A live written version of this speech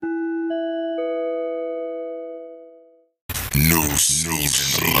season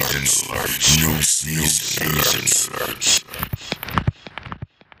alerts. New season alerts.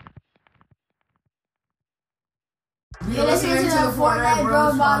 You're listening to the Fortnite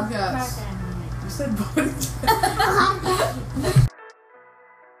Bros podcast. You said boys.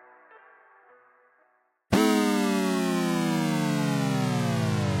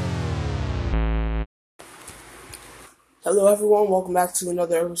 Hello everyone, welcome back to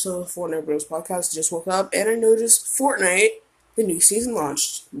another episode of Fortnite Bros podcast. Just woke up and I noticed Fortnite, the new season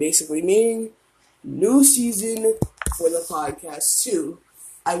launched. Basically meaning new season for the podcast too.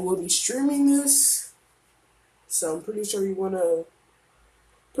 I will be streaming this, so I'm pretty sure you wanna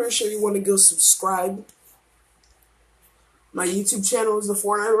go subscribe. My YouTube channel is the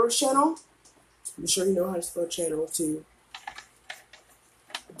Fortnite Bros channel. I'm sure you know how to spell channel too.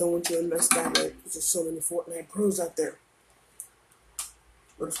 I don't want you to mess that up because there's so many Fortnite pros out there.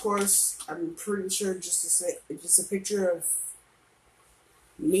 But of course, I'm pretty sure just a picture of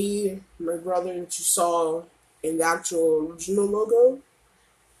me, my brother that you saw in the actual original logo.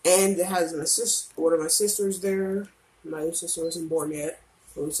 And it has one of my sisters there. My other sister wasn't born yet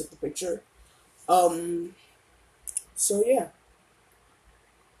when we took the picture. So yeah.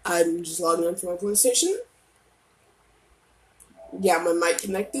 I'm just logging onto my PlayStation. Yeah, my mic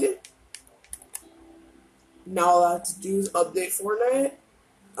connected. Now all I have to do is update Fortnite.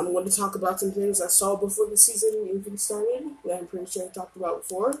 I'm going to talk about some things I saw before the season even started that I'm pretty sure I talked about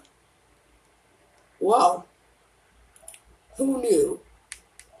before. Wow. Who knew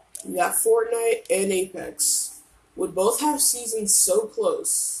that Fortnite and Apex would both have seasons so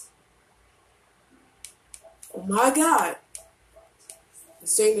close? Oh my god. I'm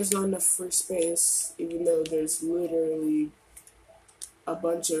saying there's not enough free space, even though there's literally a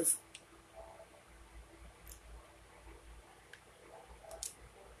bunch of...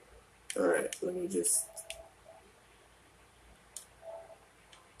 Alright, let me just...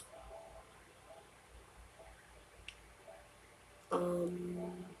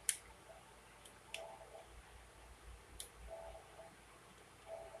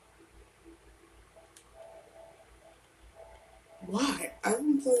 Why? I've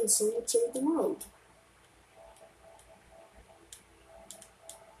been playing so much of the world.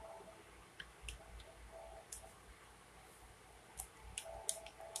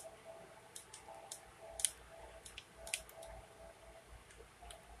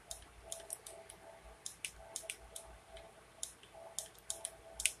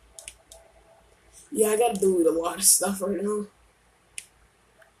 Yeah, I gotta delete a lot of stuff right now.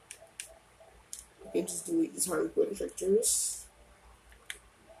 I can just delete these Harley Quinn pictures.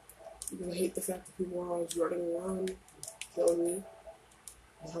 Because I hate the fact that people are always running around killing me.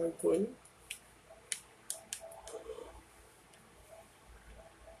 Harley Quinn.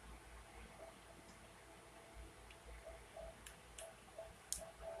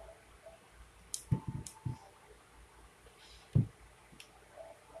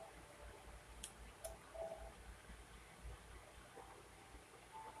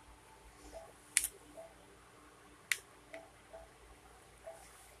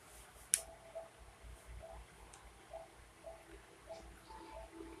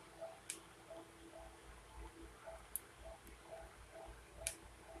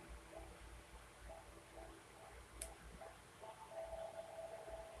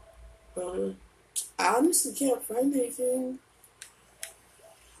 I honestly can't find anything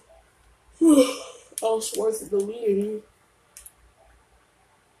else worth deleting.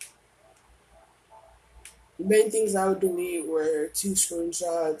 The main things I would delete were 2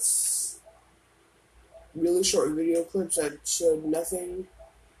 screenshots, really short video clips that showed nothing.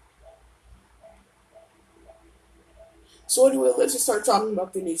 So anyway, let's just start talking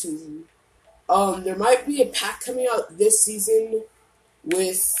about the new season. There might be a pack coming out this season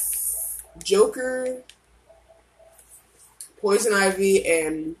with Joker, Poison Ivy,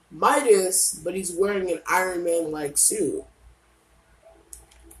 and Midas, but he's wearing an Iron Man-like suit.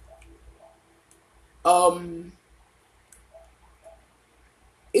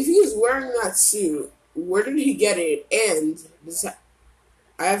 If he's wearing that suit, where did he get it? And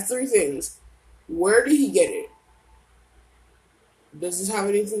I have 3 things. Where did he get it? Does this have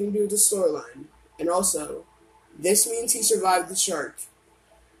anything to do with the storyline? And also, this means he survived the shark.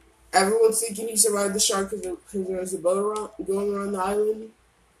 Everyone's thinking he survived the shark because there was a boat going around the island.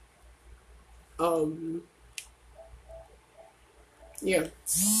 Yeah.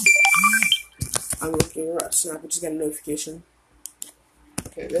 I'm looking at Snap. I just got a notification.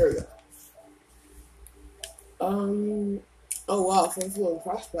 Okay, there we go. Oh wow, Flamethrower and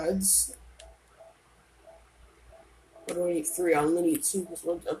crossbuds. I don't need 3, I only need 2 because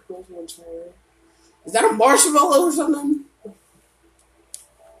one's up close and one's far away. Is that a marshmallow or something?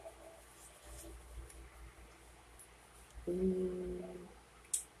 Mm.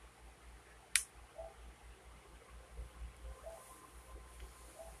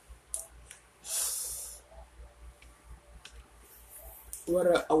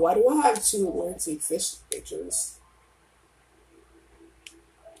 Why do I have two Atlantic fish pictures?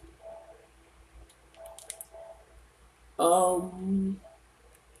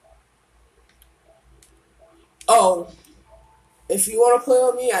 Oh, if you want to play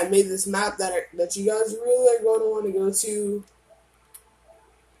with me, I made this map that you guys really are going to want to go to.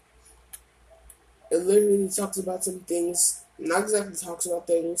 It literally talks about some things. Not exactly talks about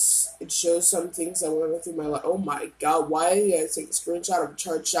things. It shows some things that went through my life. Oh my god, why did I take a screenshot of a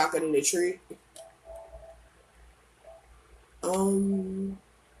charged shotgun in a tree?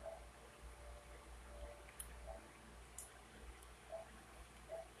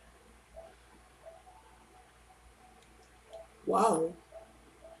 Wow.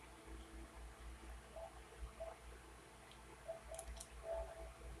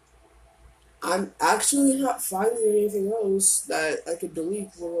 I'm actually not finding anything else that I could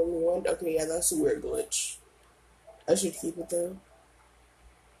delete. There's only one. Okay, yeah, that's a weird glitch. I should keep it though.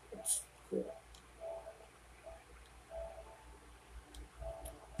 Cool.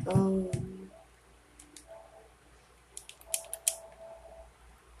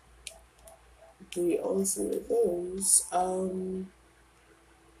 Delete all three of those.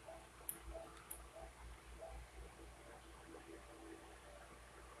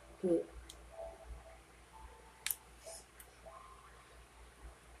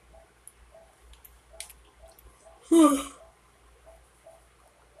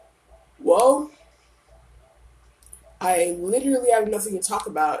 Well, I literally have nothing to talk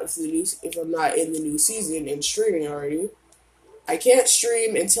about if I'm not in the new season and streaming already. I can't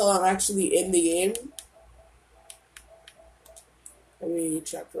stream until I'm actually in the game. Let me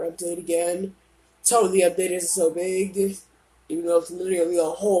check for update again. Tell me the update isn't so big, even though it's literally a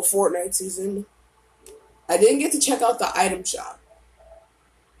whole Fortnite season. I didn't get to check out the item shop.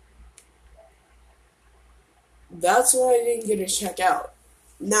 That's what I didn't get to check out.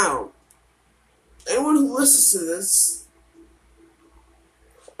 Now, anyone who listens to this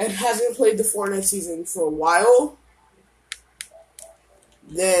and hasn't played the Fortnite season for a while,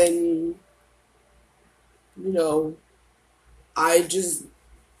 then,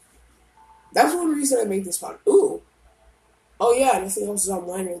 that's one reason I make this pod. Ooh. Oh yeah, nothing else is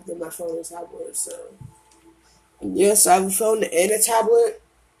online than my phone and tablet, so. Yes, I have a phone and a tablet.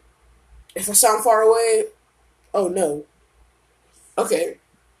 If I sound far away, oh no. Okay.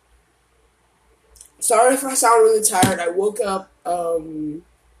 Sorry if I sound really tired. I woke up, had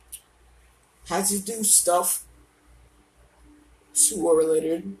to do stuff school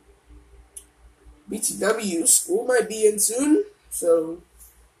related. BTW, school might be in soon, so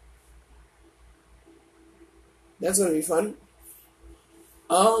that's gonna be fun.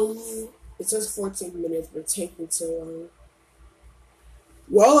 It says 14 minutes, but it's taking so long.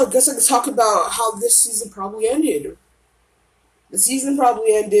 Well, I guess I could talk about how this season probably ended. The season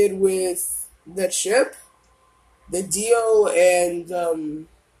probably ended with the ship, the Dio and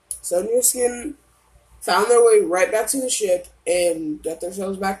Sonya Skin found their way right back to the ship and got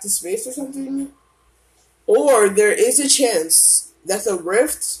themselves back to space or something. Or there is a chance that the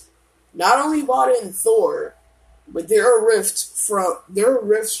Rift not only brought in Thor, but there are rifts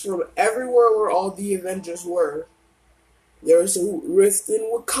from everywhere where all the Avengers were. There's a rift in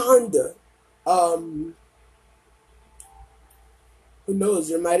Wakanda. Who knows?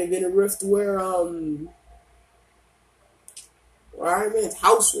 There might have been a rift where Iron Man's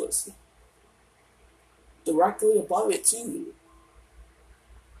house was. Directly above it too.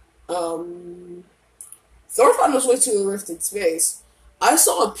 Thor found his way to the rift in space. I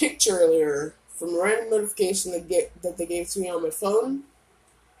saw a picture earlier from a random notification that they gave to me on my phone,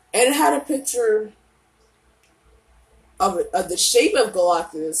 and it had a picture of the shape of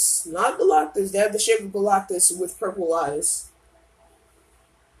Galactus, not Galactus. They had the shape of Galactus with purple eyes.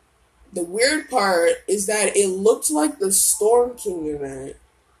 The weird part is that it looked like the Storm King event.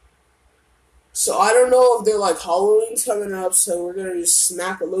 So I don't know if they're like Halloween's coming up, so we're gonna just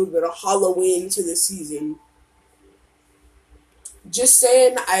smack a little bit of Halloween to the season. Just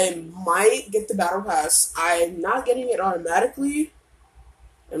saying, I might get the Battle Pass. I'm not getting it automatically,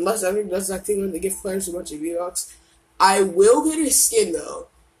 unless I think that's that thing when they give players a bunch of V-Bucks. I will get a skin though,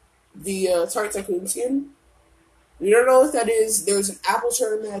 the Tart Tycoon skin. You don't know what that is. There's an Apple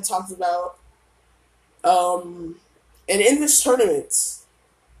tournament I talked about, and in this tournament,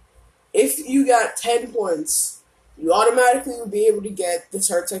 if you got 10 points, you automatically will be able to get the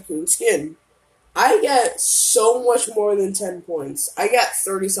Tart Tycoon skin. I get so much more than 10 points. I got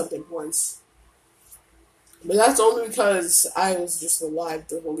 30-something points. But that's only because I was just alive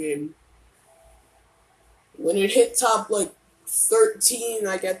the whole game. When it hit top, like, 13,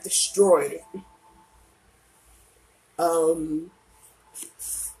 I got destroyed.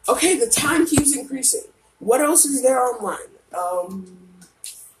 Okay, the time keeps increasing. What else is there online?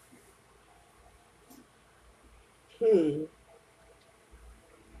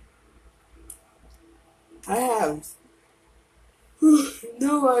 I have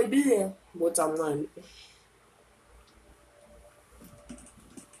no idea what's online.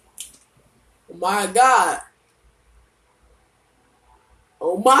 Oh my god.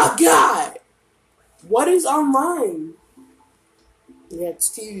 Oh my god. What is online? Yeah,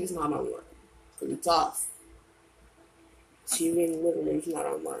 TV is not online. Because it's off. TV in the living room is not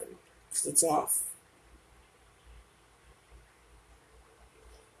online. Because it's off.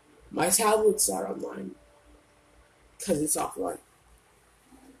 My tablet's not online. Because it's offline.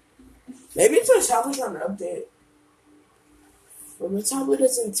 Maybe it's my tablet trying to update. But my tablet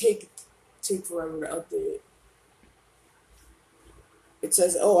doesn't take forever to update. It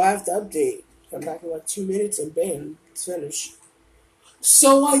says, oh, I have to update. Come back in like 2 minutes and bam, it's finished.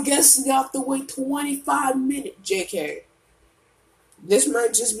 So I guess you have to wait 25 minutes, JK. This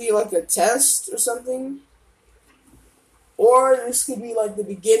might just be like a test or something. Or this could be like the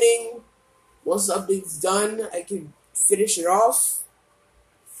beginning. Once the update's done, I can finish it off.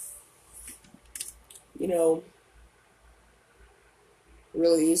 You know,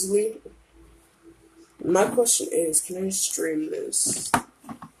 really easily. My question is, can I stream this?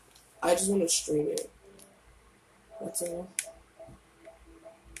 I just want to stream it. That's all.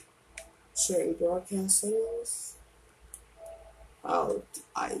 Sharing broadcast settings. How do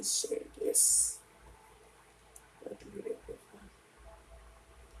I share this?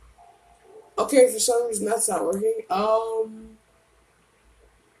 Okay, for some reason that's not working.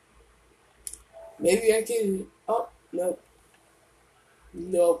 Maybe I can. Oh, nope.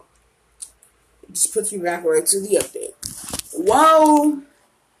 Nope. It just puts me back right to the update. Well,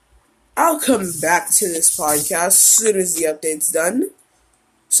 I'll come back to this podcast as soon as the update's done.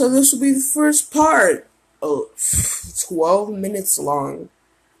 So this will be the first part. Oh, 12 minutes long.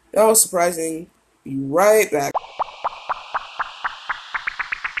 That was surprising. Be right back.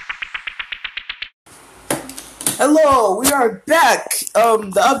 Hello, we are back.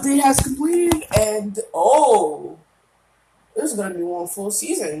 The update has completed, and this is gonna be one full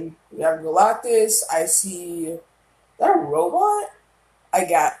season. We have Galactus. I see. Is that a robot?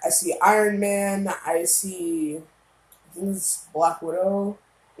 I see Iron Man. I see. I think it's Black Widow.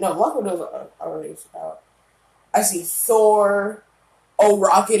 No, Black Widow's already out. I see Thor. Oh,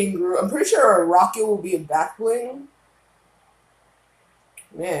 Rocket and Groot. I'm pretty sure Rocket will be a back bling.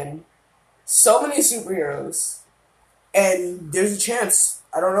 Man, so many superheroes. And there's a chance,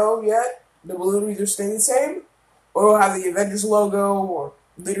 I don't know yet, the balloon will either stay the same, or it'll have the Avengers logo, or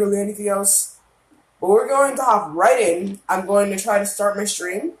literally anything else. But we're going to hop right in. I'm going to try to start my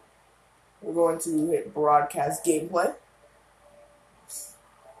stream. We're going to hit broadcast gameplay.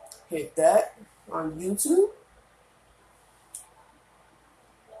 Hit that on YouTube.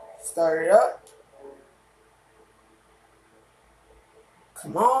 Start it up.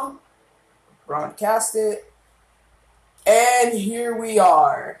 Come on. Broadcast it. And here we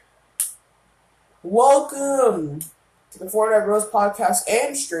are. Welcome to the Fortnite Bros podcast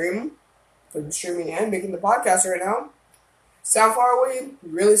and stream. I'm streaming and making the podcast right now. Sound far away?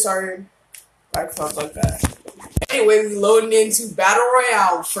 Really sorry. Microphones like that. Anyway, we're loading into Battle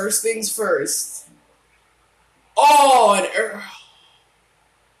Royale. First things first. Oh, and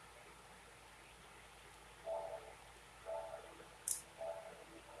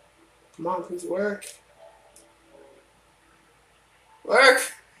come on, please work.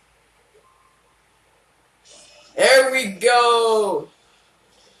 Work. There we go.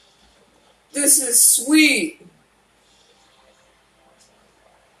 This is sweet.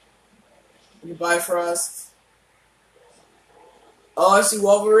 Goodbye, Frost. Oh, I see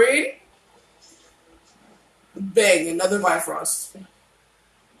Wolverine. Bang, another Bifrost.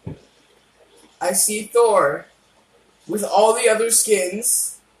 I see Thor with all the other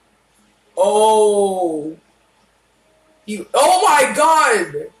skins. Oh. Oh my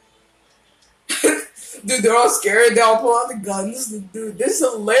god! Dude, they're all scared. They all pull out the guns. Dude, this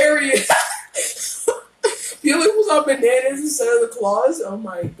is hilarious. Felix pulls out bananas instead of the claws. Oh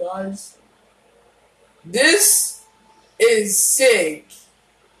my gosh. This is sick.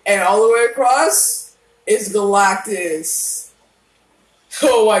 And all the way across is Galactus.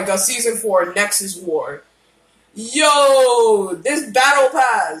 Oh my god, Season 4, Nexus War. Yo! This Battle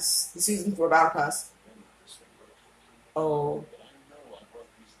Pass. The Season 4 Battle Pass. Oh.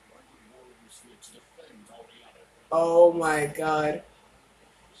 Oh my god.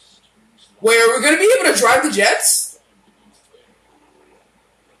 Wait, are we gonna be able to drive the jets?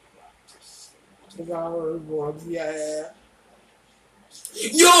 Yeah.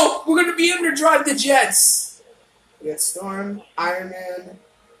 Yo, we're gonna be able to drive the jets. We got Storm, Iron Man,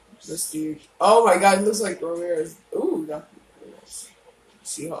 Mystique. Oh my god, it looks like Ramirez. Ooh,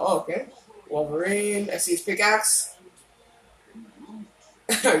 see, oh, okay. Wolverine. I see his pickaxe.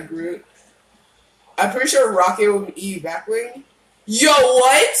 Groot. I'm pretty sure Rocket will be Backwing. Yo,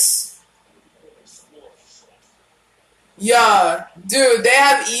 what? Yeah, dude, they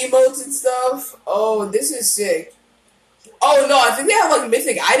have emotes and stuff. Oh, this is sick. Oh no, I think they have like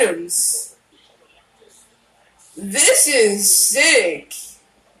mythic items. This is sick.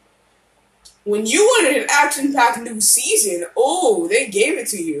 When you wanted an action-packed new season, oh, they gave it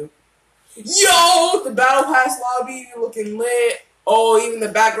to you. Yo, the Battle Pass lobby looking lit. Oh, even the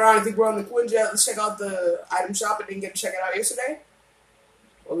background, I think we're on the Quinjet. Let's check out the item shop. I didn't get to check it out yesterday.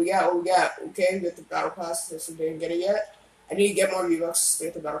 What we got? Okay, we got the Battle Pass. Since we didn't get it yet. I need to get more V-Bucks to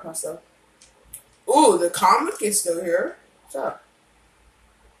get the Battle Pass though. Ooh, the comic is still here. What's up?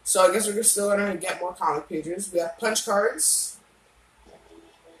 So I guess we're still gonna get more comic pages. We have punch cards.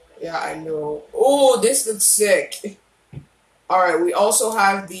 Yeah, I know. Oh, this looks sick. Alright, we also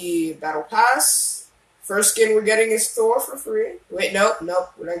have the Battle Pass. First skin we're getting is Thor for free. Wait, nope,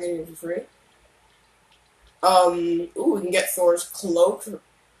 we're not getting it for free. Ooh, we can get Thor's cloak.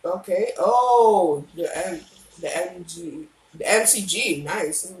 Okay. Oh, the MCG.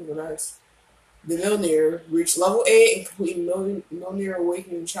 Nice. Nice. The Mjolnir. Reach level 8 and complete Mjolnir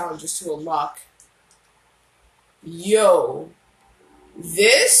Awakening challenges to unlock. Yo.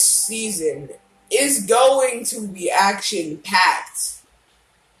 This season is going to be action-packed.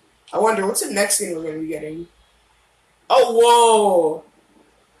 I wonder, what's the next thing we're going to be getting? Oh,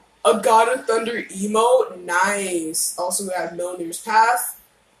 whoa. A God of Thunder emote? Nice. Also, we have Mjolnir's Path.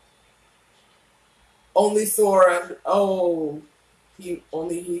 Only Thor. Oh. He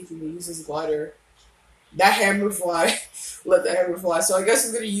can use his glider. That hammer fly. Let the hammer fly. So I guess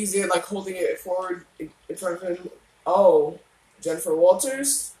he's going to use it, like, holding it forward in front of him. Oh. Jennifer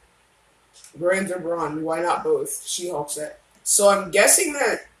Walters. Miranda Braun. Why not both? She-Hulk set. So I'm guessing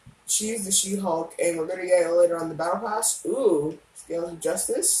that she's the She-Hulk, and we're going to get it later on the Battle Pass. Ooh. Scales of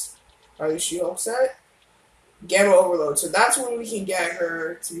Justice. Are the She-Hulk set? Gamma Overload. So that's when we can get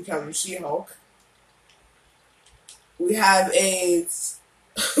her to become the She-Hulk. We have a,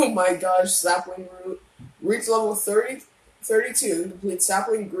 oh my gosh, Sapling Groot. Reach level 32. Complete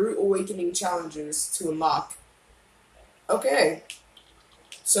Sapling Groot Awakening challenges to unlock. Okay.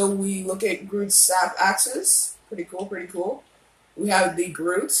 So we look at Groot's Sap Axis. Pretty cool. We have the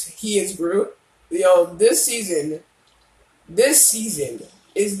Groot. He is Groot. Yo, this season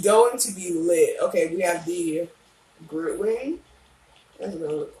is going to be lit. Okay, we have the Groot Wing. That's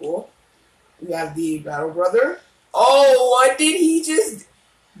gonna look cool. We have the Battle Brother. Oh, what did he just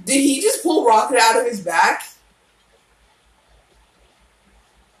pull Rocket out of his back?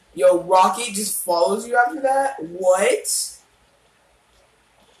 Yo, Rocket just follows you after that? What?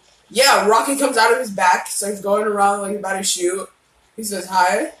 Yeah, Rocket comes out of his back, starts going around like he's about to shoot. He says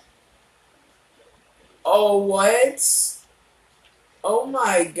hi. Oh, what? Oh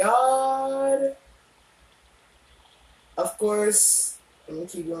my god. Of course, I'm gonna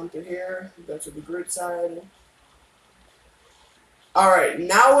keep going through here. Go to the Groot side. Alright,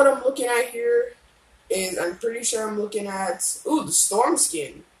 now what I'm looking at here is, I'm pretty sure I'm looking at, ooh, the Storm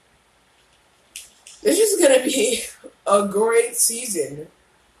skin. This is going to be a great season.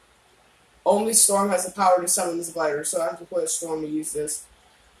 Only Storm has the power to summon this glider, so I have to play a Storm to use this.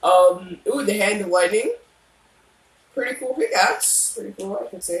 Ooh, the Hand of Lightning. Pretty cool pickaxe. Pretty cool, I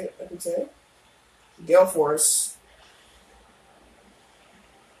could say. Gale Force.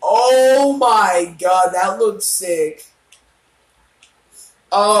 Oh my god, that looks sick.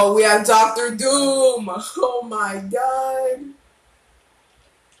 Oh, we have Doctor Doom. Oh my god.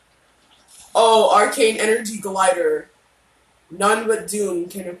 Oh, Arcane Energy Glider. None but Doom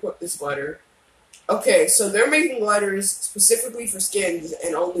can equip this glider. Okay, so they're making gliders specifically for skins,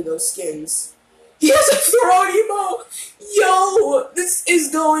 and only those skins. He has a throw emote! Yo, this is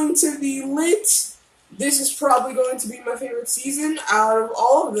going to be lit. This is probably going to be my favorite season out of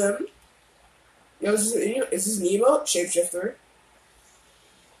all of them. Yo, is this an emote? Shapeshifter.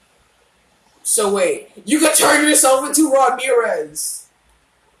 So wait, you could turn yourself into Ramirez.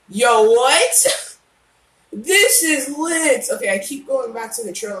 Yo, what? This is lit. Okay, I keep going back to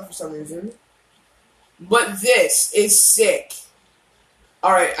the trailer for some reason. But this is sick.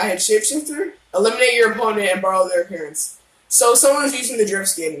 Alright, I had Shapeshifter. Eliminate your opponent and borrow their appearance. So someone was using the Drift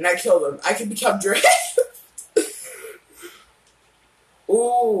skin and I killed him. I can become Drift.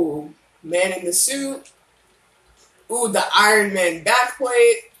 Ooh, man in the suit. Ooh, the Iron Man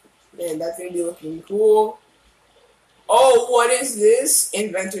backplate. Man, that's gonna be looking cool. Oh, what is this?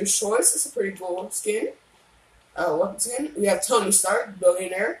 Inventor's Choice. It's a pretty cool skin. Weapon skin. We have Tony Stark,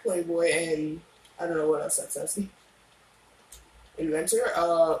 billionaire, playboy, and I don't know what else that says. Inventor.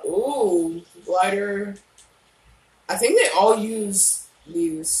 Ooh, glider. I think they all use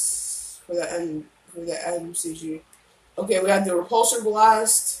these for the MCG. Okay, we have the repulsor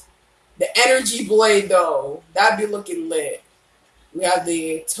blast. The energy blade, though. That'd be looking lit. We have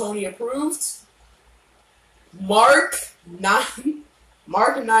the Tony approved. Mark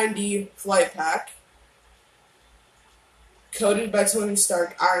 90 flight pack. Coded by Tony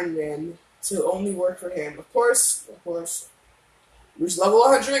Stark, Iron Man, to only work for him. Of course. Reach level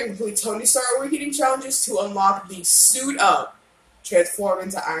 100 and complete Tony Stark Awakening challenges to unlock the Suit Up. Transform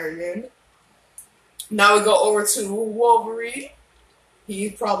into Iron Man. Now we go over to Wolverine.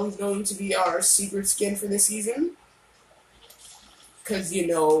 He's probably going to be our secret skin for this season. Because,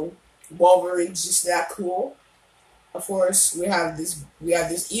 Wolverine's just that cool. Of course, we have this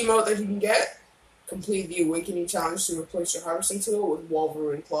emote that you can get. Complete the Awakening challenge to replace your harvesting tool with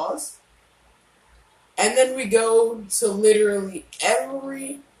Wolverine claws. And then we go to literally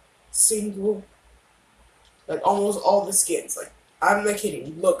every single, almost all the skins. I'm not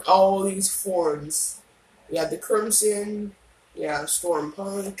kidding. Look, all these forms. We have the Crimson, Storm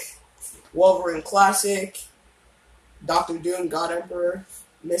Punk, Wolverine Classic, Doctor Doom, God Emperor,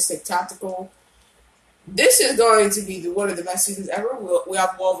 Mystic Tactical. This is going to be one of the best seasons ever. We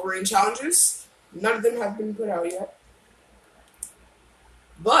have Wolverine challenges. None of them have been put out yet.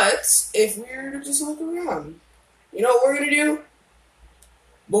 But if we're to just look around, you know what we're going to do?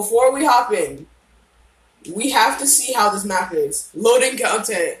 Before we hop in, we have to see how this map is. Loading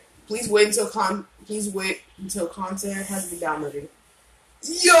content. Please wait until content has been downloaded.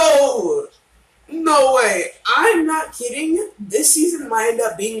 Yo! No way. I'm not kidding. This season might end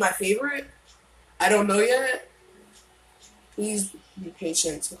up being my favorite. I don't know yet. Please be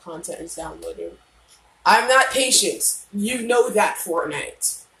patient until content is downloaded. I'm not patient. You know that,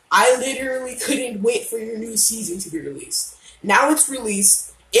 Fortnite. I literally couldn't wait for your new season to be released. Now it's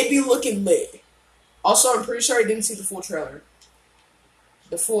released. It be looking lit. Also, I'm pretty sure I didn't see the full trailer.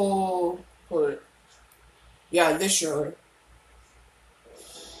 This trailer. Yeah,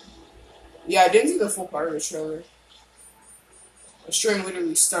 I didn't see the full part of the trailer. The stream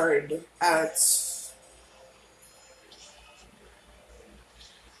literally started at... It's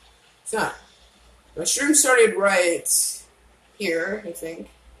not. The stream started right here, I think.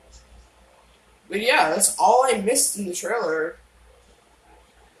 But yeah, that's all I missed in the trailer.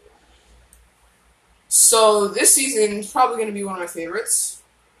 So this season is probably going to be one of my favorites.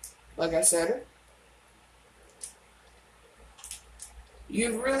 Like I said.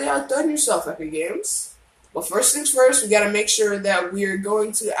 You've really outdone yourself, Epic Games. But first things first, we got to make sure that we're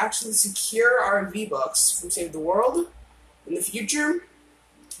going to actually secure our V-Bucks from Save the World in the future.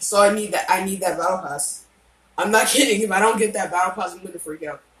 So I need that battle pass. I'm not kidding. If I don't get that battle pass, I'm going to freak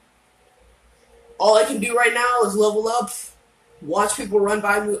out. All I can do right now is level up, watch people run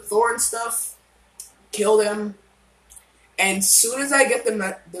by me with Thor and stuff, kill them, and as soon as I get the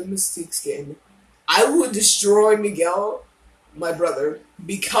Mystique skin, I will destroy Miguel, my brother,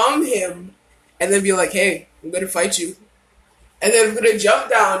 become him, and then be like, hey, I'm going to fight you. And then I'm going to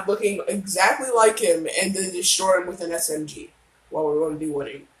jump down looking exactly like him and then destroy him with an SMG while we're going to be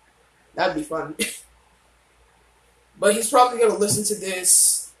winning. That'd be fun. But he's probably going to listen to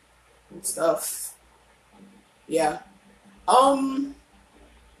this and stuff. Yeah. The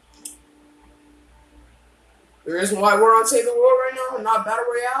reason why we're on Save the World right now and not Battle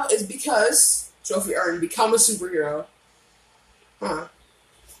Royale is because trophy earned, become a superhero. Huh.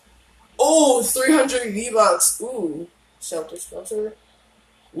 Oh, 300 V-Bucks. Ooh. Shelter sponsor.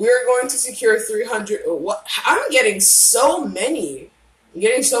 We're going to secure 300. Oh, what? I'm getting so many. I'm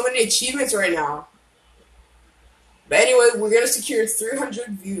getting so many achievements right now. But anyway, we're going to secure 300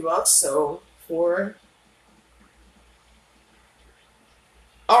 V-Bucks, so for...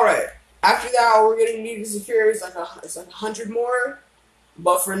 Alright. After that, all we're going to need to secure is like 100 more.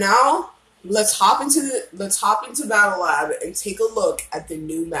 But for now, let's hop into Battle Lab and take a look at the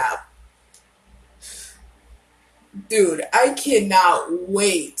new map. Dude, I cannot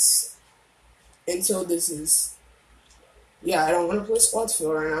wait until this is... Yeah, I don't want to play Squad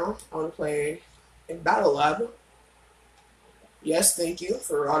Field right now. I want to play in Battle Lab. Yes, thank you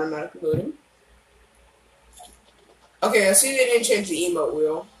for automatic loading. Okay, I see they didn't change the emote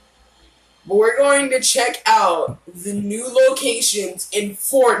wheel. But we're going to check out the new locations in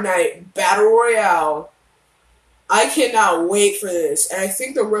Fortnite Battle Royale. I cannot wait for this. And I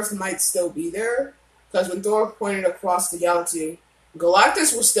think the rift might still be there. Because when Thor pointed across the galaxy,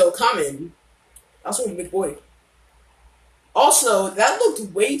 Galactus was still coming. That's one big boy. Also, that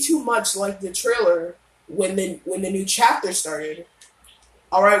looked way too much like the trailer when the new chapter started.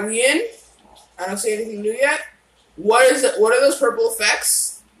 Alright, we in? I don't see anything new yet. What is it? What are those purple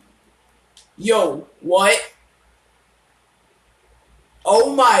effects? Yo, what?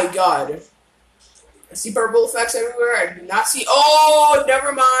 Oh my god. I see purple effects everywhere. I do not see... Oh,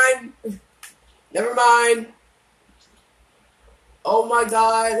 never mind. Never mind. Oh my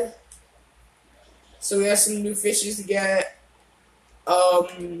god. So we have some new fishes to get.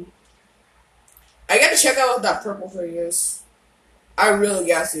 I gotta check out what that purple thing is. I really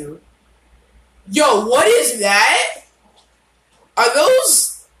got to. Yo, what is that? Are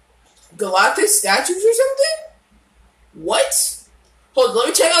those Galactus statues or something? What? Hold on, let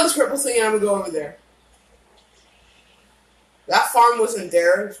me check out this purple thing and I'm gonna go over there. That farm wasn't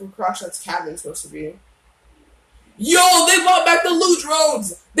there. That's where Crotchlot's cabin's supposed to be. Yo, they bought back the loot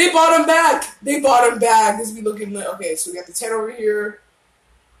drones! They bought them back! They bought them back! This be looking like... Okay, so we got the 10 over here.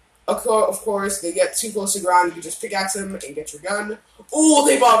 Of course, they get too close to ground. You can just pickaxe them and get your gun. Ooh,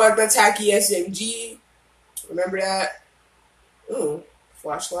 they bought back the tacky SMG. Remember that? Ooh,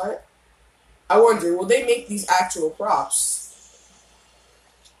 flashlight. I wonder, will they make these actual props?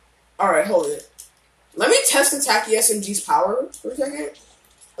 Alright, hold it. Let me test the tacky SMG's power for a second.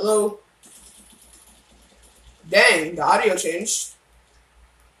 Hello? Dang, the audio changed.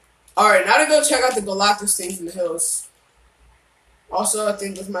 Alright, now to go check out the Galactus things in the hills. Also, I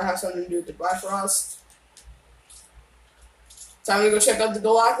think this might have something to do with the Bifrost. Time to go check out the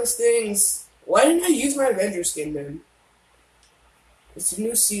Galactus things. Why didn't I use my Avengers skin then? It's a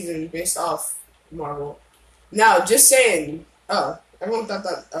new season based off Marvel. Now, just saying. Oh, everyone thought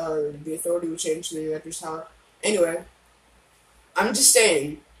that the Authority would change to the Avengers Tower. Anyway, I'm just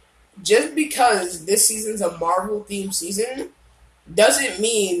saying. Just because this season's a Marvel-themed season doesn't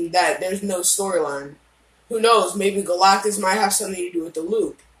mean that there's no storyline. Who knows, maybe Galactus might have something to do with the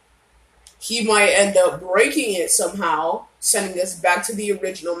loop. He might end up breaking it somehow, sending us back to the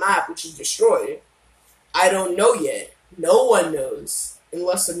original map, which is destroyed. I don't know yet. No one knows.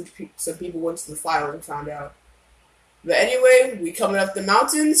 Unless some people went to the file and found out. But anyway, we coming up the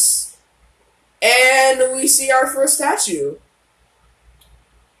mountains, and we see our first statue.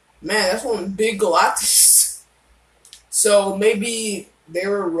 Man, that's one big Galactus. So maybe they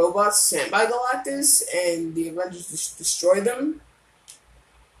were robots sent by Galactus, and the Avengers destroyed them.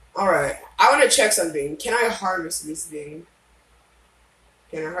 Alright, I want to check something. Can I harvest this thing?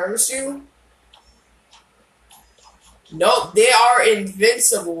 Can I harvest you? Nope, they are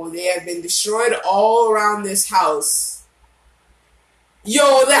invincible. They have been destroyed all around this house.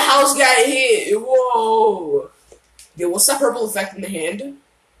 Yo, the house got hit. Whoa. Yo, what's that purple effect in the hand?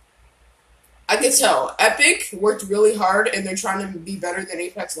 I can tell. Epic worked really hard, and they're trying to be better than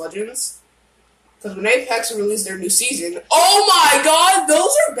Apex Legends. Because when Apex released their new season... Oh my god,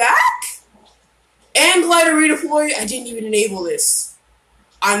 those are back? And Glider Redeploy, I didn't even enable this.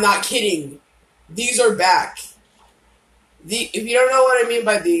 I'm not kidding. These are back. If you don't know what I mean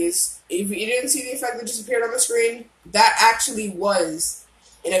by these, if you didn't see the effect that just appeared on the screen, that actually was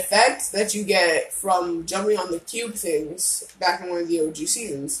an effect that you get from jumping on the cube things back in one of the OG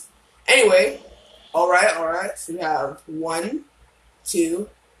seasons. Anyway, alright, so we have 1, 2,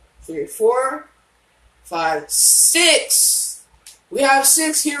 3, 4, 5, 6. We have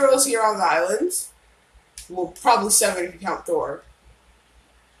 6 heroes here on the island. Well, probably 7 if you count Thor.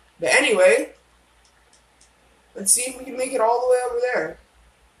 But anyway, let's see if we can make it all the way over there.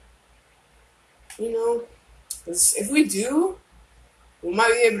 You know, 'cause if we do, we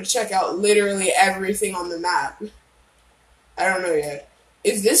might be able to check out literally everything on the map. I don't know yet.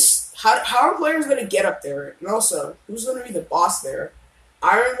 Is this... How are players going to get up there? And also, who's going to be the boss there?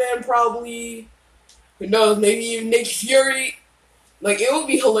 Iron Man probably. Who knows? Maybe even Nick Fury. Like, it would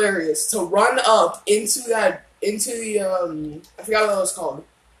be hilarious to run up into the, I forgot what it was called.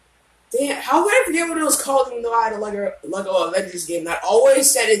 Damn, how could I forget what it was called even though I had a Lego Avengers game that always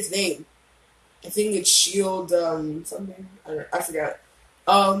said its name? I think it's S.H.I.E.L.D. Something. I forgot.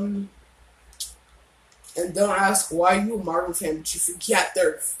 And don't ask why you a Marvel fan, but you forget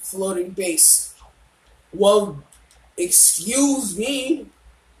their floating base. Well, excuse me,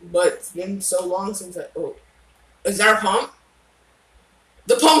 but it's been so long since I... Oh, is that a pump?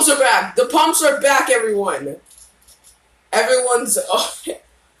 The pumps are back! The pumps are back, everyone! Everyone's... Oh,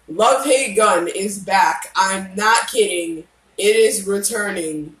 Love-Hate Gun is back. I'm not kidding. It is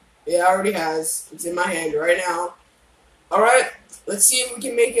returning. It already has. It's in my hand right now. Alright, let's see if we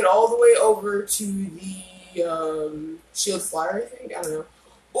can make it all the way over to the the shield flyer, I think. I don't know.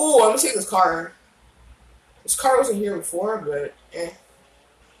 Oh, I'm gonna take this car. This car wasn't here before, but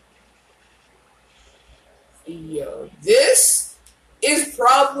Yo, this is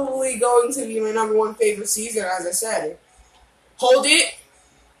probably going to be my number one favorite season, as I said. Hold it.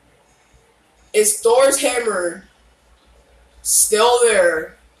 Is Thor's hammer still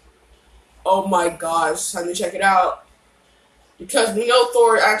there? Oh my gosh, time to check it out. Because we know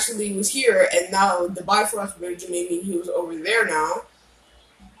Thor actually was here, and now the Bifrost Bridge may mean he was over there now.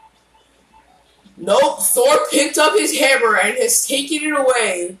 Nope, Thor picked up his hammer and has taken it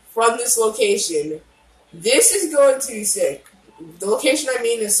away from this location. This is going to be sick. The location I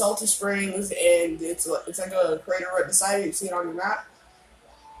mean is Salty Springs, and it's like a crater right beside it. You see it on the map.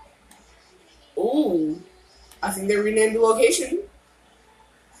 Ooh, I think they renamed the location.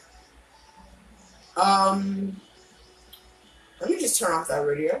 Let me just turn off that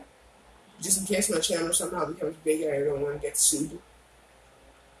radio, just in case my channel somehow becomes big and I don't want to get sued.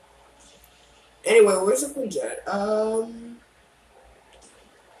 Anyway, where's the Quinjet? No,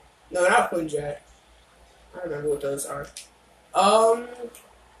 not Quinjet. I don't remember what those are. I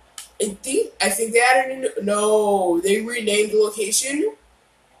think they added a no, they renamed the location.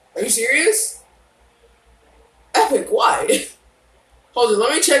 Are you serious? Epic, why? Hold on,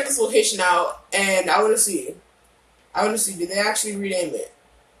 let me check this location out, and I want to see. Did they actually rename it?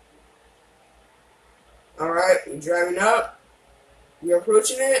 Alright, we're driving up. We're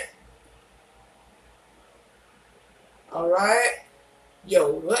approaching it. Alright.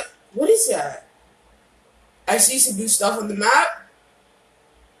 Yo, what is that? I see some new stuff on the map.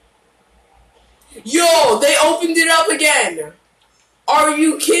 Yo, they opened it up again. Are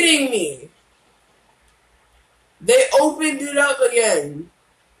you kidding me? They opened it up again.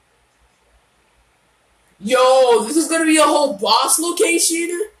 Yo, this is gonna be a whole boss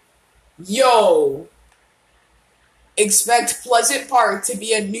location? Yo. Expect Pleasant Park to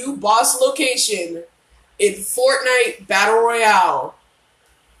be a new boss location in Fortnite Battle Royale.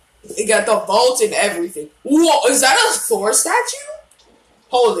 It got the vault and everything. Whoa, is that a Thor statue?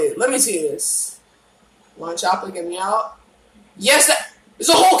 Hold it, let me see this. Launch Chopper, get me out. Yes, there's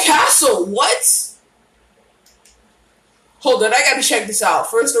a whole castle. What? Hold on, I gotta check this out.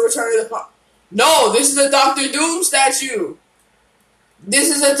 First, the Return of the... No, this is a Doctor Doom statue. This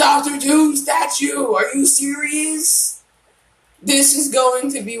is a Doctor Doom statue. Are you serious? This is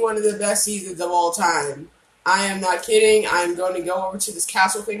going to be one of the best seasons of all time. I am not kidding. I'm going to go over to this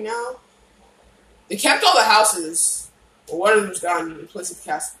castle thing now. They kept all the houses. Well, one of them's gone. Implicit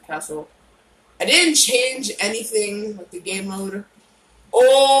castle. I didn't change anything with the game mode.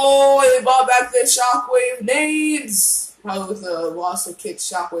 Oh, they brought back the Shockwave nades. Probably with the loss of Kit's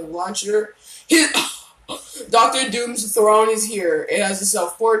Shockwave launcher. Doctor Doom's throne is here. It has a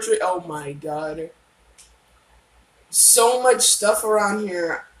self-portrait. Oh my god. So much stuff around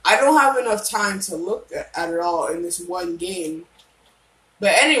here. I don't have enough time to look at it all in this one game.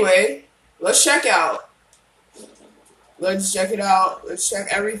 But anyway, let's check out. Let's check it out. Let's check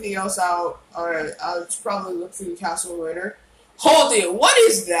everything else out. Alright, I'll probably look through the castle later. Hold it, what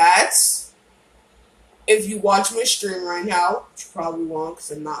is that? If you watch my stream right now, which you probably won't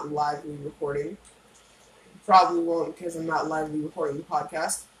because I'm not lively recording. You probably won't because I'm not lively recording the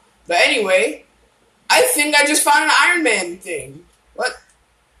podcast. But anyway, I think I just found an Iron Man thing. What?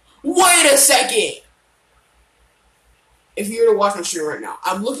 Wait a second! If you were to watch my stream right now,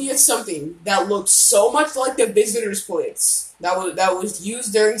 I'm looking at something that looks so much like the Visitor's Plates that was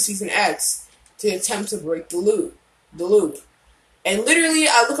used during Season X to attempt to break the loop. And literally,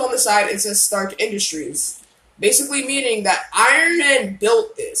 I look on the side, it says Stark Industries. Basically meaning that Iron Man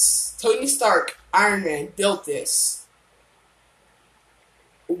built this. Tony Stark, Iron Man, built this.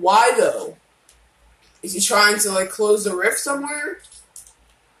 Why, though? Is he trying to, close the rift somewhere?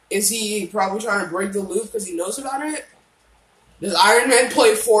 Is he probably trying to break the loop because he knows about it? Does Iron Man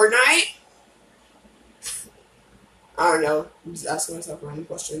play Fortnite? I don't know. I'm just asking myself random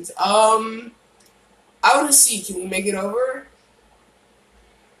questions. I want to see, can we make it over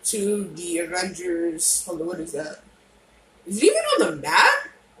to the Avengers? Hold on, what is that? Is it even on the map?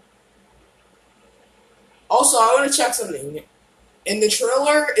 Also, I want to check something. In the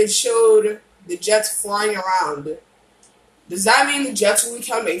trailer, it showed the jets flying around. Does that mean the jets will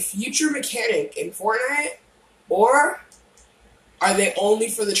become a future mechanic in Fortnite? Or are they only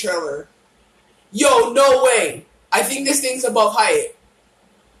for the trailer? Yo, no way! I think this thing's above height.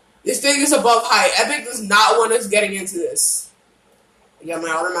 This thing is above height. Epic does not want us getting into this. I got my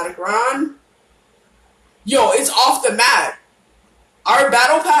automatic run. Yo, it's off the map. Our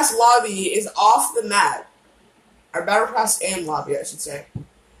Battle Pass lobby is off the map. Our Battle Pass and lobby, I should say.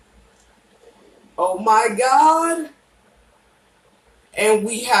 Oh my god. And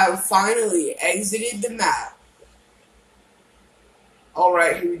we have finally exited the map.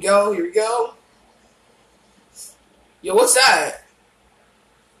 Alright, here we go, here we go. Yo, what's that?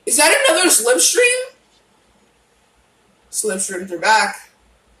 Is that another Slipstream? Slipstreams are back.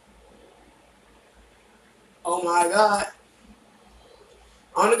 Oh my god.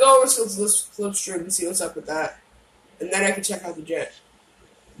 I'm gonna go over to Slipstream and see what's up with that. And then I can check out the jet.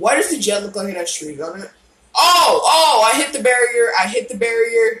 Why does the jet look like it has trees on it? Oh, I hit the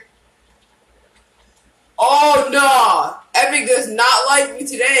barrier. Oh, no. Epic does not like me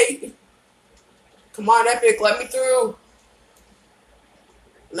today. Come on, Epic, let me through.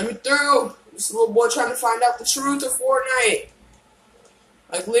 Let me through. This little boy trying to find out the truth of Fortnite.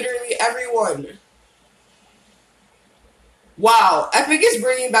 Like, literally everyone. Wow, Epic is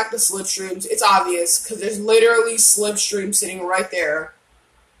bringing back the Slipstreams. It's obvious, because there's literally Slipstream sitting right there.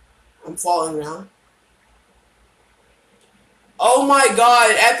 I'm falling now. Oh my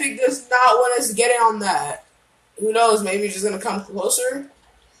god, Epic does not want us to get in on that. Who knows, maybe it's just going to come closer.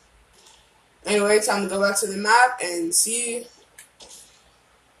 Anyway, time to go back to the map and see.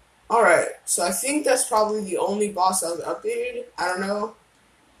 Alright, so I think that's probably the only boss that was updated. I don't know.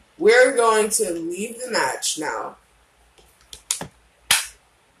 We're going to leave the match now.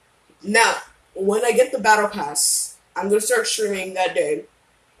 Now, when I get the Battle Pass, I'm going to start streaming that day.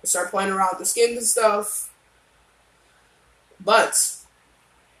 Start playing around with the skins and stuff. But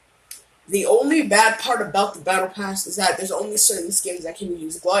the only bad part about the Battle Pass is that there's only certain skins that can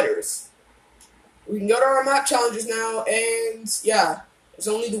use gliders. We can go to our map challenges now, and yeah, it's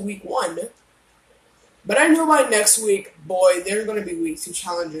only the week 1. But I know by next week, boy, there are going to be week 2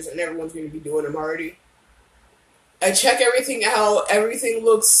 challenges, and everyone's going to be doing them already. I check everything out. Everything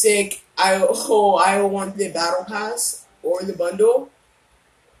looks sick. I want the Battle Pass or the bundle.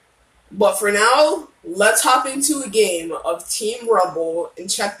 But for now, let's hop into a game of Team Rumble and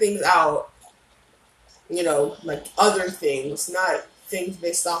check things out. You know, like other things, not things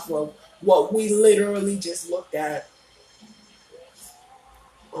based off of what we literally just looked at.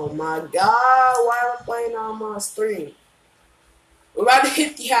 Oh my god, why am I playing on my screen? We're about to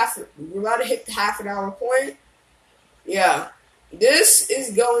hit the half an hour point. Yeah. This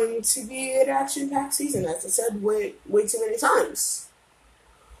is going to be an action-packed season, as I said way too many times.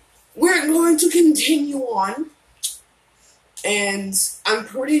 We're going to continue on, and I'm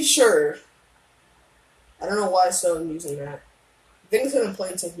pretty sure, I don't know why I'm using that. I think it's because I'm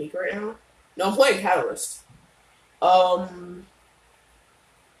playing Technique right now. No, I'm playing Catalyst. So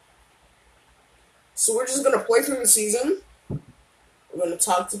we're just going to play through the season. We're going to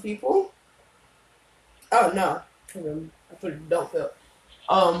talk to people. Oh, no. I put it don't feel.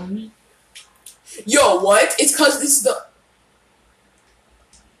 Yo, what? It's because this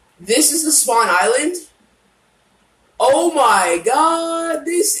is the spawn island? Oh my god,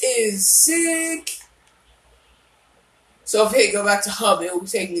 this is sick. So if I hit go back to hub, it will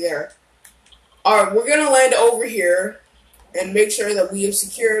take me there. Alright, we're gonna land over here and make sure that we have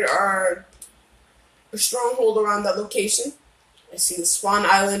secured our stronghold around that location. I see the spawn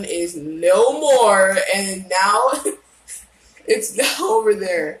island is no more, and now it's now over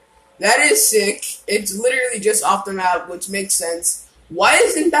there. That is sick. It's literally just off the map, which makes sense. Why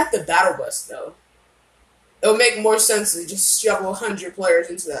isn't that the battle bus, though? It'll make more sense to just shove 100 players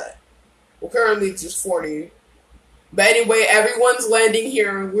into that. Well, currently it's just 40. But anyway, everyone's landing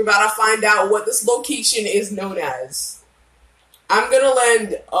here. We're about to find out what this location is known as. I'm gonna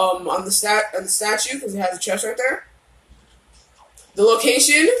land on the statue because it has a chest right there. The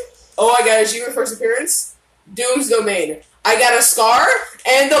location. Oh, I got a first appearance. Doom's Domain. I got a scar,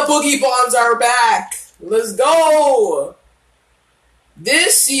 and the boogie bombs are back. Let's go.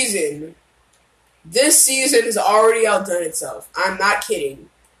 This season has already outdone itself. I'm not kidding.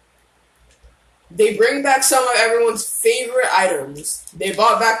 They bring back some of everyone's favorite items. They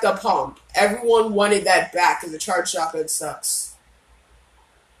brought back the pump. Everyone wanted that back because the charge shotgun sucks.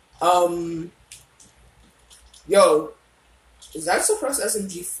 Yo, is that suppressed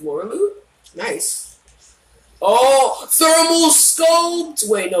SMG floor loot? Nice. Oh, thermal scoped!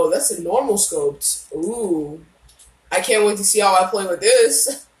 Wait, no, that's a normal scoped. Ooh. I can't wait to see how I play with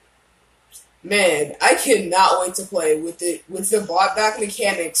this. Man, I cannot wait to play with the brought back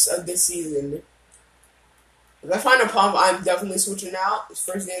mechanics of this season. If I find a pump, I'm definitely switching out. This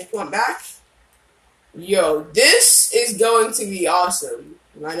first game pump back. Yo, this is going to be awesome.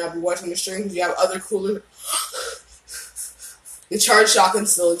 You might not be watching the stream because you have other cooler. The charge shotgun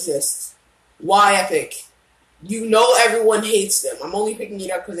still exists. Why Epic? You know everyone hates them. I'm only picking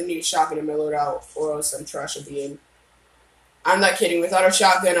it up because I need a shotgun in my loadout, or else I'm trash at the game. I'm not kidding. Without a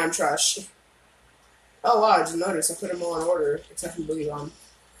shotgun, I'm trash. Oh wow, I just noticed. I put them all in order, except for Boogie Bomb.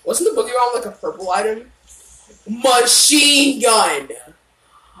 Wasn't the Boogie Bomb like a purple item? Machine Gun!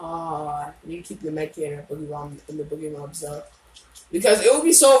 Ah, you need to keep the med kit and Boogie Bomb in the Boogie Bombs though. Because it would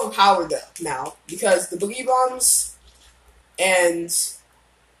be so overpowered though, now. Because the Boogie Bombs and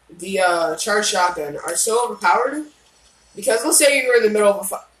the Charged Shotgun are so overpowered. Because let's say you're in the middle of a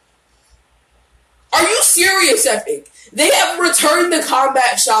fight. Are you serious, Epic? They have returned the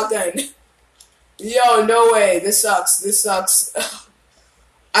Combat Shotgun. Yo, no way. This sucks. This sucks.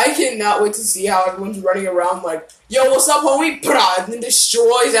 I cannot wait to see how everyone's running around like, yo, what's up, homie? Brah, and then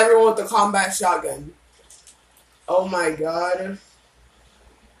destroys everyone with the Combat Shotgun. Oh my god.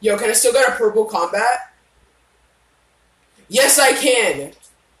 Yo, can I still get a purple combat? Yes, I can.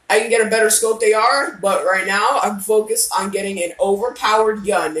 I can get a better scope AR, but right now I'm focused on getting an overpowered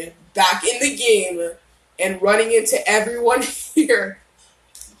gun back in the game and running into everyone here.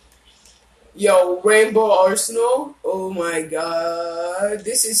 Yo, Rainbow Arsenal. Oh my god.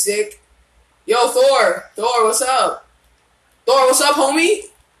 This is sick. Yo, Thor. Thor, what's up? Thor, what's up, homie?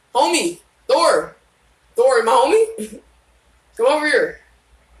 Homie. Thor. Thor, my homie? Come over here.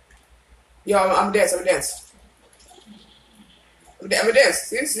 Yo, I'm gonna dance. I'm gonna dance. I'm gonna dance.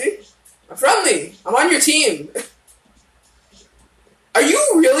 See? I'm friendly. I'm on your team. Are you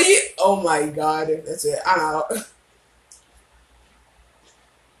really? Oh my god. That's it. I'm out.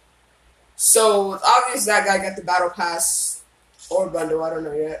 So, it's obvious that guy got the Battle Pass or bundle. I don't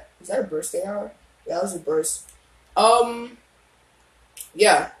know yet. Is that a burst AR? Yeah, that was a burst.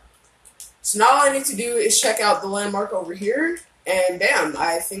 Yeah. So now all I need to do is check out the landmark over here. And bam,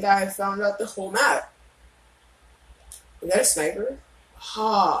 I think I found out the whole map. Is that a sniper?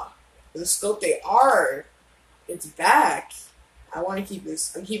 Ha. The scope they are. It's back. I want to keep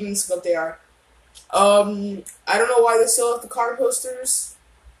this. I'm keeping the scope they are. I don't know why they still have the card posters.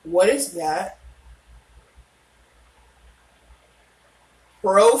 What is that?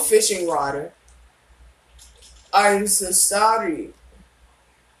 Pro fishing rod. I'm so sorry.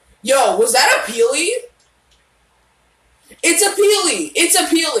 Yo, was that a Peely? It's a Peely! It's a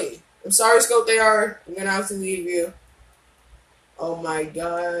Peely! I'm sorry, Scope, they are. I'm gonna have to leave you. Oh my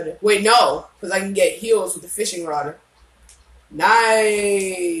god. Wait, no. Because I can get heals with the fishing rod.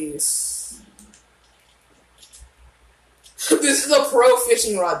 Nice. This is a pro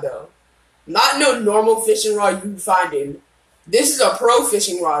fishing rod, though. Not no normal fishing rod you find in. This is a pro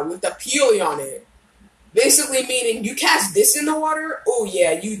fishing rod with the Peely on it. Basically meaning you cast this in the water, oh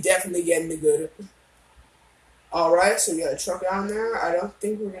yeah, you definitely getting the good. Alright, so we got a truck down there. I don't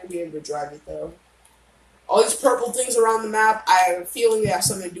think we're going to be able to drive it, though. All these purple things around the map, I have a feeling they have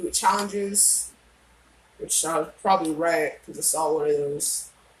something to do with challenges. Which I was probably right, because I saw one of those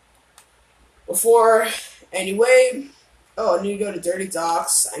before. Anyway, oh, I need to go to Dirty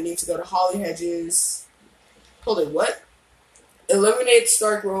Docks. I need to go to Holly Hedges. Hold on, what? Eliminate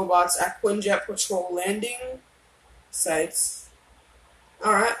Stark robots at Quinjet Patrol landing sites.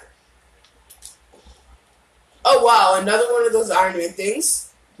 Alright. Oh wow, another one of those Iron Man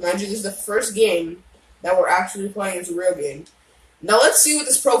things. Mind you, this is the first game that we're actually playing as a real game. Now let's see what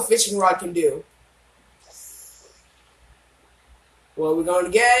this pro fishing rod can do. What are we going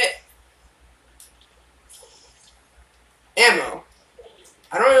to get? Ammo.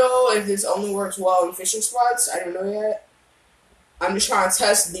 I don't know if this only works well in fishing spots. I don't know yet. I'm just trying to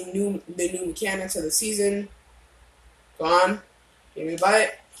test the new mechanics of the season. Go on. Give me a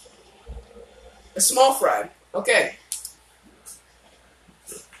bite. A small fry. Okay.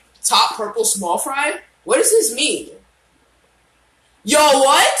 Top purple small fry? What does this mean? Yo,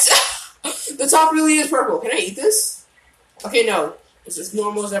 what? The top really is purple. Can I eat this? Okay, no. It's as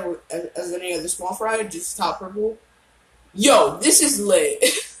normal as any other small fry, just top purple. Yo, this is lit.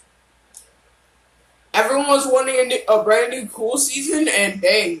 Everyone was wanting a brand new cool season, and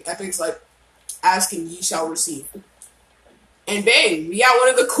bang, Epic's like, asking ye shall receive. And bang, we got one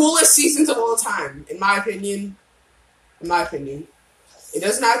of the coolest seasons of all time, in my opinion. In my opinion. It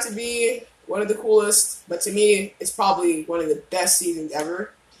doesn't have to be one of the coolest, but to me, it's probably one of the best seasons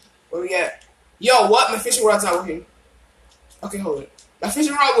ever. What do we get? Yo, what? My fishing rod's not working. Okay, hold it. My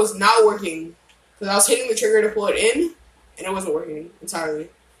fishing rod was not working, because I was hitting the trigger to pull it in, and it wasn't working entirely.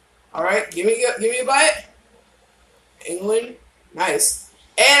 Alright, give me a bite. England. Nice.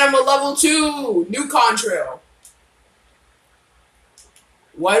 And I'm a level 2! New contrail.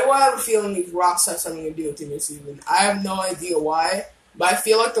 Why do I have a feeling these rocks have something to do with the new season? I have no idea why, but I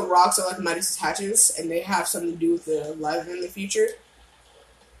feel like the rocks are like Midas' hatches, and they have something to do with the life in the future.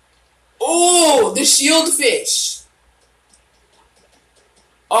 Oh, the shield fish!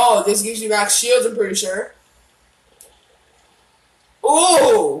 Oh, this gives you back shields, I'm pretty sure.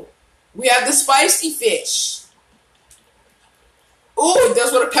 Oh! We have the spicy fish. Ooh, it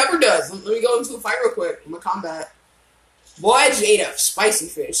does what a pepper does. Let me go into a fight real quick. I'm gonna combat. Boy, I just ate a spicy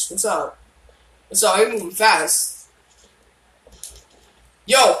fish. What's up? What's up? I'm moving fast.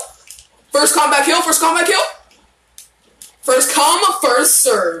 Yo, first combat kill. First combat kill. First come, first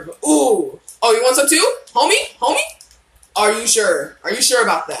serve. Ooh. Oh, you want some too? Homie? Homie? Are you sure? Are you sure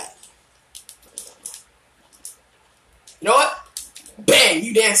about that? You know what? Bang!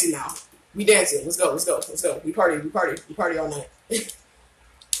 You dancing now. We dancing. Let's go. Let's go. Let's go. We party. We party. We party all night.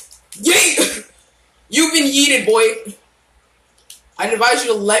 Yeet! You've been yeeted, boy. I'd advise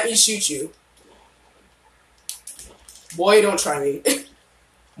you to let me shoot you. Boy, don't try me.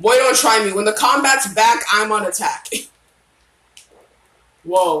 Boy, don't try me. When the combat's back, I'm on attack.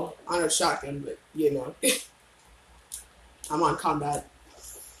 Whoa, on a shotgun, but you know. I'm on combat.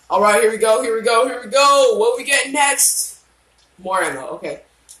 Alright, here we go, here we go, here we go. What we get next? More ammo, okay.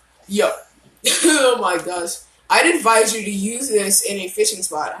 Yo. Oh my gosh. I'd advise you to use this in a fishing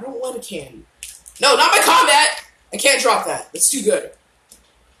spot. I don't want a can. No, not my combat! I can't drop that. It's too good.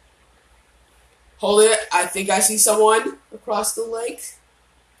 Hold it. I think I see someone across the lake.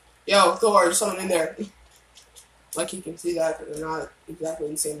 Yo, Thor, there's someone in there. Like you can see that, but they're not exactly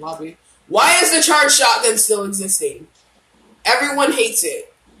in the same lobby. Why is the charged shotgun still existing? Everyone hates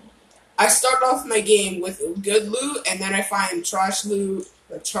it. I start off my game with good loot, and then I find trash loot,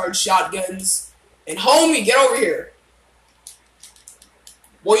 like charged shotguns. And homie, get over here.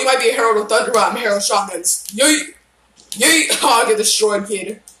 Boy, you might be a Herald of Thunder, but I'm Herald of Shotguns. Yeet! Yeet! Oh, I get destroyed,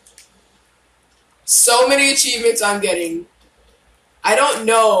 kid. So many achievements I'm getting. I don't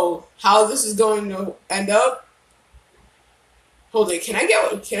know how this is going to end up. Hold it, can I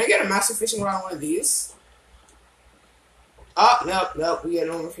get a massive fishing rod on one of these? Oh, nope, we get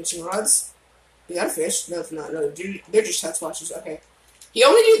no more fishing rods. You got a fish? No, it's not. No, dude, they're just head splashers. Okay. He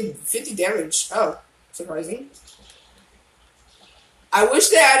only did 50 damage. Oh, surprising. I wish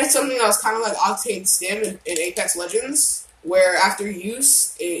they added something that was kind of like Octane Stim in Apex Legends, where after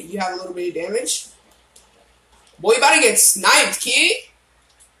use, you have a little bit of damage. Boy, you about to get sniped, kid.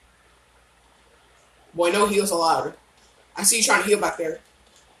 Boy, no heals allowed. I see you trying to heal back there.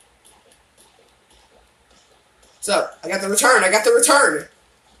 What's up? I got the return. I got the return.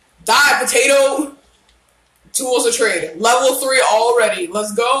 Die, potato. Tools of trade. Level 3 already.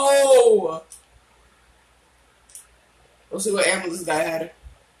 Let's go. Let's see what ammo this guy had.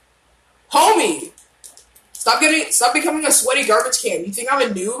 Homie! Stop becoming a sweaty garbage can. You think I'm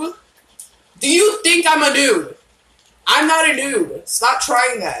a noob? Do you think I'm a noob? I'm not a noob. Stop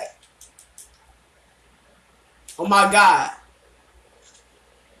trying that. Oh my god.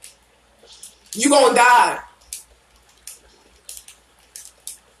 You gonna die.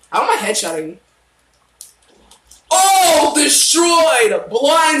 How am I headshotting? Oh, destroyed!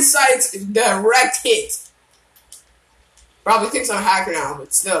 Blind sights, direct hit. Probably thinks I'm a hacker now,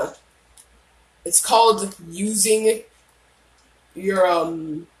 but still. It's called using your,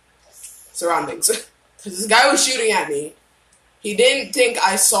 surroundings. Because this guy was shooting at me. He didn't think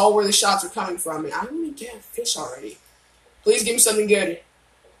I saw where the shots were coming from, and I don't even get a fish already. Please give me something good.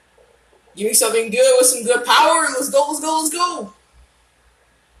 Give me something good with some good power. Let's go, let's go, let's go.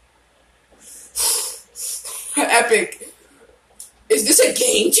 Epic. Is this a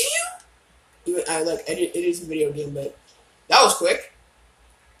game to you? Look, it is a video game, but that was quick.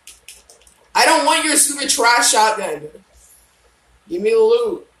 I don't want your stupid trash shotgun. Give me the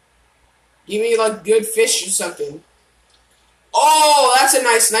loot. Give me, like, good fish or something. Oh, that's a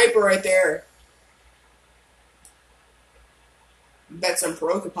nice sniper right there. Bet some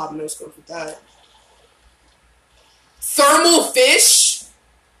pro could pop no scope with that. Thermal fish?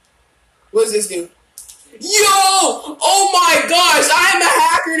 What does this do? Yo! Oh my gosh! I am a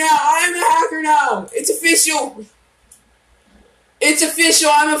hacker now! I am a hacker now! It's official! It's official!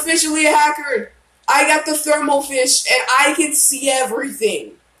 I'm officially a hacker! I got the thermal fish and I can see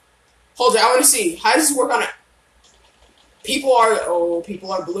everything. Hold it, I want to see. How does this work on it? People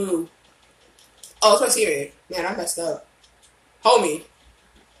are blue. Oh, it's my teammate. Man, I messed up. Homie.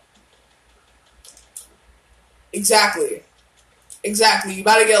 Exactly. Exactly. You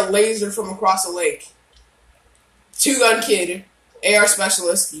about to get a laser from across the lake. Two-gun kid. AR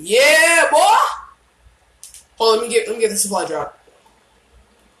specialist. Yeah, boy! Hold on, let me get the supply drop.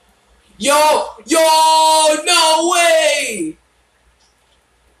 Yo! No way!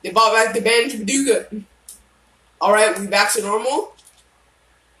 They brought back the band to Paducah. Alright, we back to normal.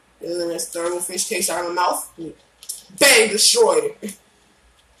 And then this thermal fish takes out of my mouth. Bang! Destroyed.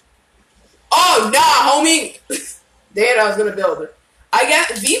 Oh, nah, homie! Damn, I was gonna build it. I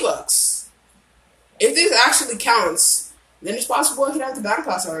got V-Bucks. If this actually counts, then it's possible I can have the battle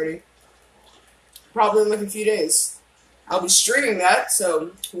pass already. probably in like a few days. I'll be streaming that,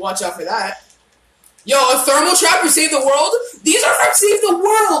 so watch out for that. Yo, a thermal trapper saved the world? These are from Save the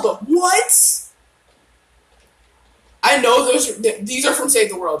World! What? I know these are from Save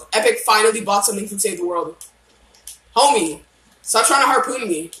the World. Epic finally bought something from Save the World. Homie, stop trying to harpoon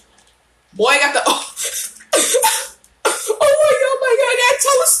me. Boy, I got the... Oh my god,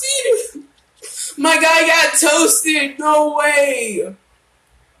 my guy got toasted! No way!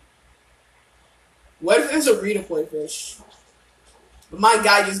 What if there's a redeploy fish? But my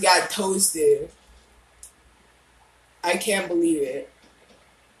guy just got toasted. I can't believe it.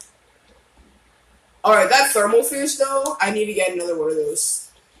 Alright, that thermal fish though, I need to get another one of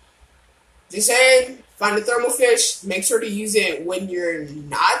those. Just saying, find a thermal fish, make sure to use it when you're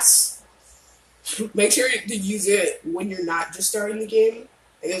not. Make sure to use it when you're not just starting the game.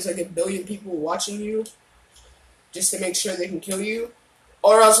 And there's like a billion people watching you. Just to make sure they can kill you.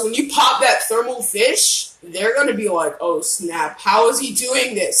 Or else when you pop that thermal fish, they're gonna be like, oh snap, how is he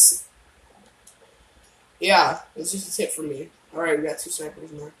doing this? Yeah, it's just a tip from me. Alright, we got 2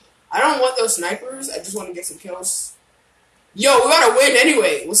 snipers now. I don't want those snipers, I just want to get some kills. Yo, we gotta win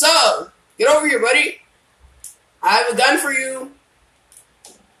anyway. What's up? Get over here, buddy. I have a gun for you.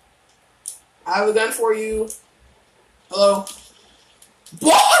 I have a gun for you. Hello?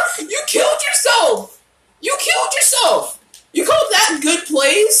 What? You killed yourself! You killed yourself! You called that good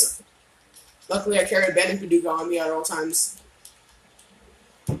plays? Luckily, I carry a Bandit Paducah on me at all times.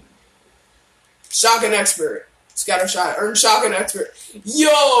 Shotgun expert. Scatter shot. Earn shotgun expert.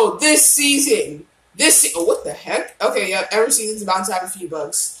 Yo, this season. Oh, what the heck? Okay, yep. Every season's about to have a few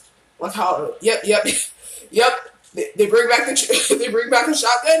bugs. Like how? Yep. They bring back the they bring back the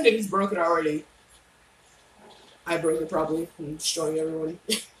shotgun, and he's broken already. I broke it probably. I'm destroying everyone.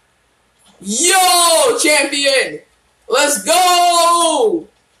 Yo, champion! Let's go!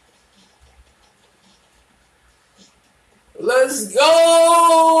 Let's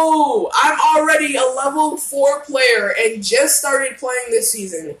go! I'm already a level 4 player and just started playing this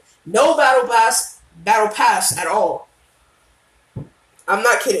season. No battle pass at all. I'm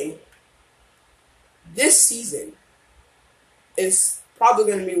not kidding. This season is probably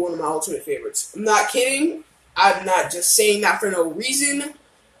going to be one of my ultimate favorites. I'm not kidding. I'm not just saying that for no reason.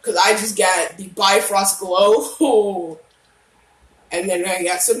 Because I just got the Bifrost Glow. And then I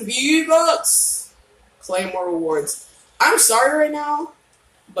got some V-Bucks. Claim more rewards. I'm sorry right now.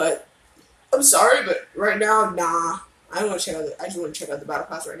 But right now, nah. I just want to check out the Battle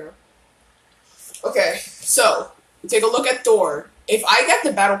Pass right now. Okay, so we take a look at Thor. If I get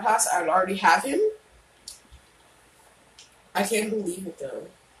the Battle Pass, I would already have him. I can't believe it though.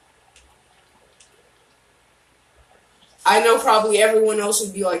 I know probably everyone else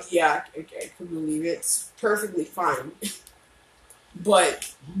would be like, yeah, I can believe it. It's perfectly fine.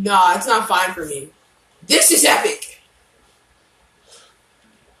 But, nah, it's not fine for me. This is epic!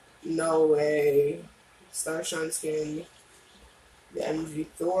 No way. Starshine skin. The MG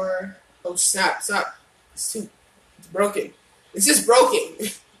Thor. Oh, snap. It's broken. It's just broken.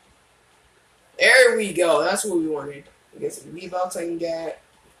 There we go. That's what we wanted. I get some V-Bucks I can get.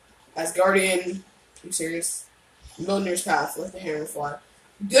 Asgardian. Are you serious? Mjolnir's Path. Let the hammer fly.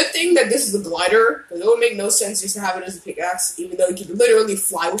 Good thing that this is a glider, because it would make no sense just to have it as a pickaxe, even though you can literally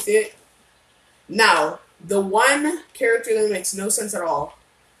fly with it. Now, the one character that makes no sense at all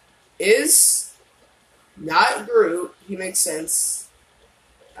is not Groot. He makes sense.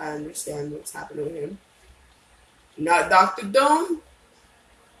 I understand what's happening with him. Not Dr. Doom.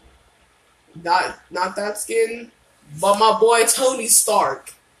 Not that skin. But my boy Tony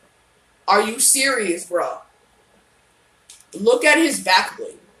Stark. Are you serious, bro? Look at his back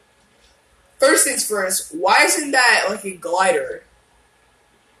bling. First things first, why isn't that like a glider?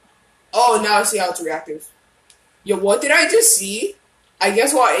 Oh, now I see how it's reactive. Yo, what did I just see? I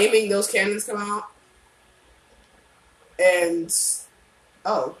guess while aiming, those cannons come out. And,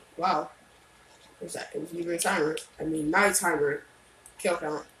 oh, wow. What's that? It was even a timer. I mean, not a timer. Kill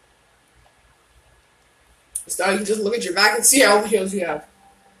count. So you can just look at your back and see how many kills you have.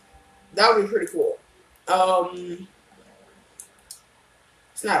 That would be pretty cool.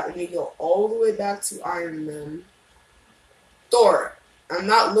 Snap, we need to go all the way back to Iron Man. Thor, I'm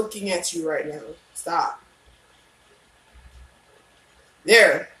not looking at you right now. Stop.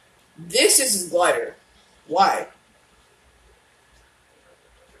 There. This is his glider. Why?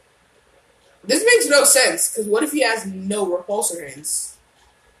 This makes no sense, because what if he has no repulsor hands?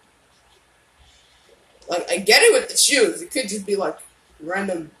 Like, I get it with the shoes. It could just be, like,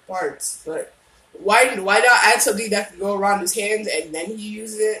 random parts, but why not add something that can go around his hands and then he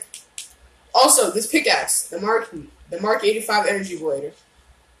uses it? Also, this pickaxe, the Mark 85 Energy Blade.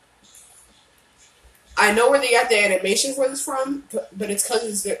 I know where they got the animation for this from, but it's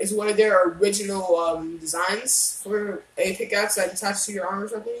because it's one of their original designs for a pickaxe that attached to your arm or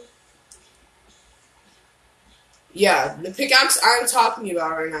something. Yeah, the pickaxe I'm talking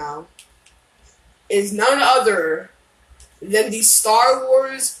about right now is none other than the Star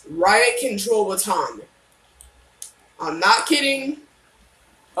Wars Riot Control Baton. I'm not kidding.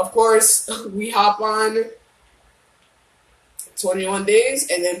 Of course, we hop on 21 days,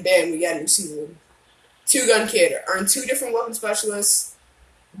 and then bam, we got a new season. Two Gun Kid earned 2 different weapon specialists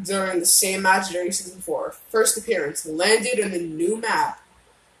during the same match during Season 4. First appearance, landed on the new map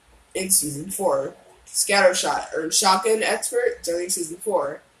in Season 4. Scattershot earned Shotgun Expert during Season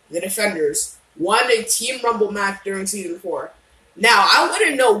 4. The Defenders won a Team Rumble match during Season 4. Now, I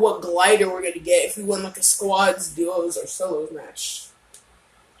wouldn't know what glider we're going to get if we won like a squads, duos, or solos match.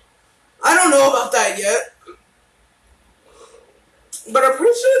 I don't know about that yet. But I'm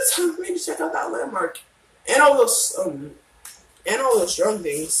pretty sure it's time for me to check out that landmark. And all those strong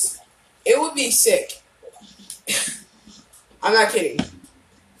things. It would be sick. I'm not kidding.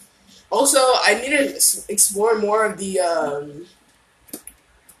 Also, I need to explore more of the, I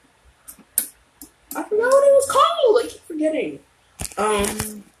forgot what it was called. I keep forgetting.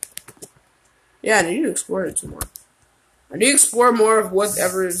 Yeah, I need to explore it some more. I need to explore more of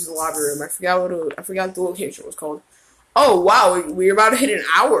whatever is the lobby room. I forgot what the location was called. Oh, wow, we're about to hit an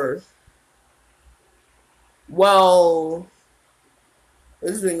hour. Well,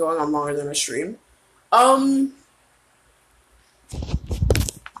 this has been going on longer than a stream. Oh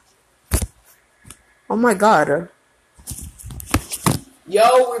my god.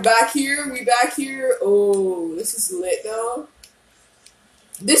 Yo, we're back here. Oh, this is lit, though.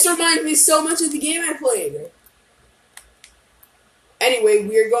 This reminds me so much of the game I played. Anyway,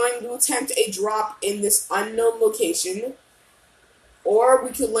 we are going to attempt a drop in this unknown location. Or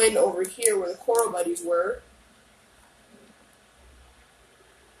we could land over here where the Coral Buddies were.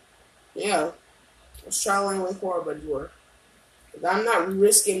 Yeah. Let's try to land where the Coral Buddies were. But I'm not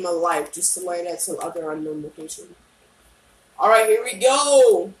risking my life just to land at some other unknown location. Alright, here we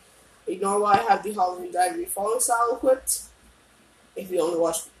go! Ignore why I have the Halloween Diary Falling style equipped. If you only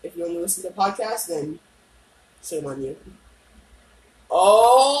listen to the podcast, then shame on you.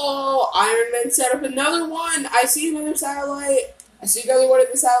 Oh, Iron Man set up another one. I see another satellite. I see another one of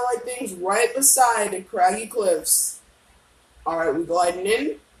the satellite things right beside the craggy cliffs. Alright, we gliding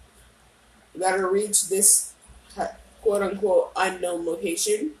in. We gotta reach this quote-unquote unknown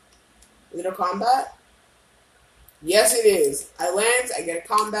location. Is it a combat? Yes, it is. I land, I get a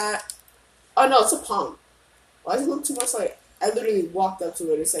combat. Oh no, it's a pump. Why does it look too much like... I literally walked up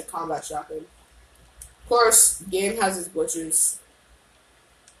to it and said combat shotgun. Of course, game has its glitches.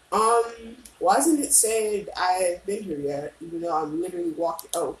 Why doesn't it say I've been here yet, even though I'm literally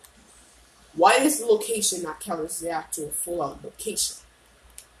walking... Oh. Why does the location not count as the actual full-out location?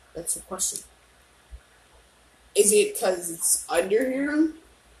 That's the question. Is it because it's under here?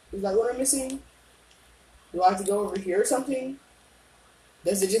 Is that what I'm missing? Do I have to go over here or something?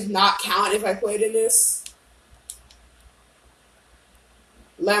 Does it just not count if I played in this?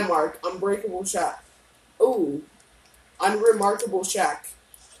 Landmark, Unbreakable Shack. Ooh. Unremarkable Shack.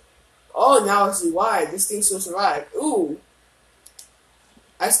 Oh, now I see why. This thing still survived. Ooh.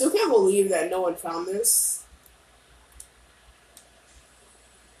 I still can't believe that no one found this.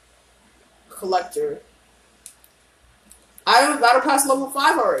 Collector. I'm about to pass level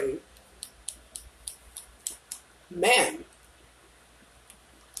 5 already. Man.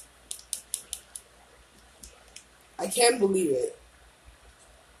 I can't believe it.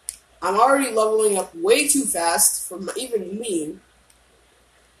 I'm already leveling up way too fast for even me.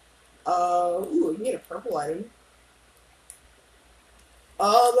 Ooh, I can get a purple item.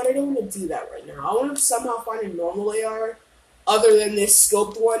 But I don't want to do that right now. I want to somehow find a normal AR other than this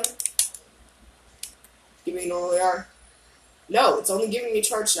scoped one. Give me a normal AR. No, it's only giving me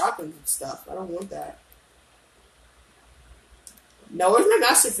charged shotguns and stuff. I don't want that. No, where's my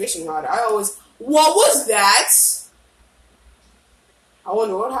master fishing rod? What was that? I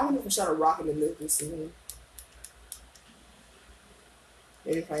wonder what happened if I shot a rocket in this thing.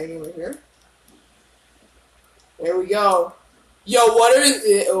 Maybe if I aim over here. There we go. Yo, what is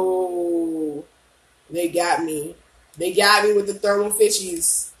it? Oh, they got me. They got me with the thermal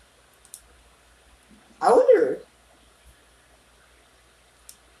fishies. I wonder.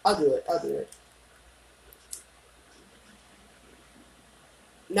 I'll do it.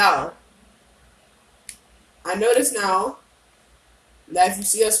 Now, I notice now that if you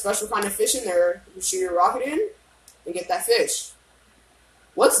see a special kind of fish in there, you shoot your rocket in and get that fish.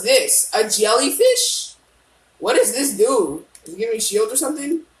 What's this? A jellyfish? What does this do? Is it giving me a shield or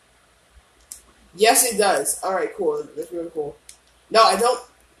something? Yes, it does. Alright, cool. That's really cool. No, I don't.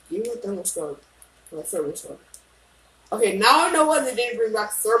 Give me a thermal scope. A thermal scope. Okay, now I know why they didn't bring back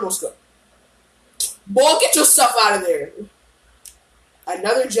the thermal scope. Boy, get your stuff out of there.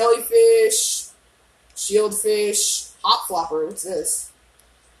 Another jellyfish. Shieldfish. Hop flopper. What's this?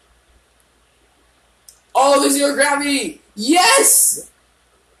 Oh, the zero gravity. Yes!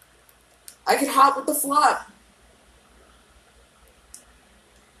 I can hop with the flop.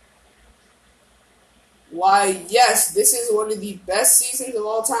 Why, yes, this is one of the best seasons of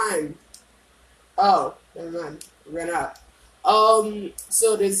all time. Oh, never mind. Ran out.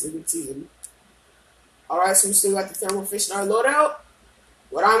 So this is a good season. Alright, so we still got the thermal fish in our loadout.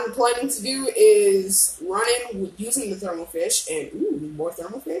 What I'm planning to do is run in using the thermal fish, and ooh, more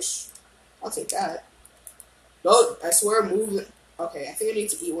thermal fish? I'll take that. No, I swear, move it. Okay, I think I need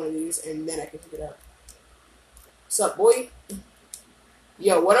to eat one of these, and then I can pick it up. What's up, boy?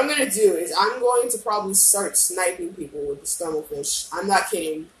 Yo, what I'm gonna do is I'm going to probably start sniping people with the thermal fish. I'm not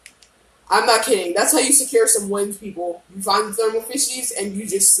kidding. I'm not kidding. That's how you secure some wins, people. You find the thermal fishies, and you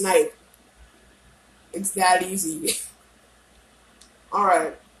just snipe. It's that easy.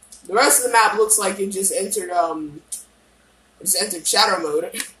 Alright. The rest of the map looks like it just entered shadow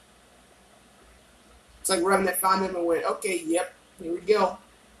mode. It's like Remnant found him and went, okay, yep, here we go.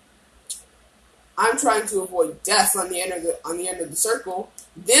 I'm trying to avoid death on the end of the circle.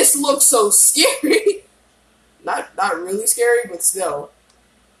 This looks so scary. Not really scary, but still.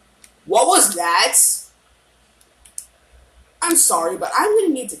 What was that? I'm sorry, but I'm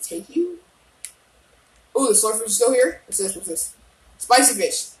gonna need to take you. Ooh, the swordfish is still here? What's this? What's this? Spicy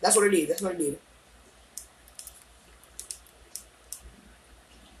fish. That's what I need. That's what I need.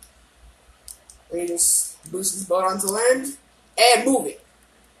 Let me just boost this boat onto land and move it.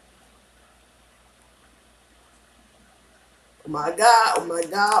 Oh my god, oh my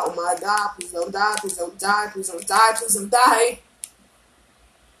god, oh my god. Please don't die, please don't die, please don't die, please don't die.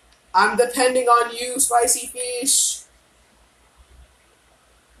 I'm depending on you, spicy fish.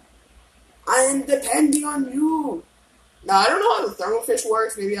 I am depending on you. Now, I don't know how the thermal fish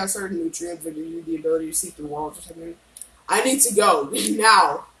works. Maybe I have certain nutrients that give you the ability to see through walls or something. I need to go.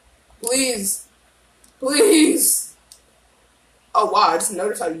 Now. Please. Please. Oh, wow. I just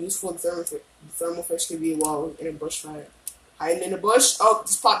noticed how useful the thermal fish can be while in a bush fight. Hiding in a bush. Oh,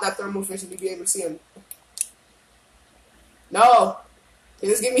 just pop that thermal fish and you'll be able to see him. No. Can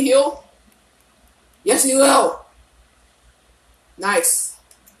this give me heal? Yes, he will. Nice.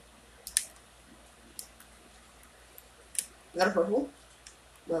 Is that a purple?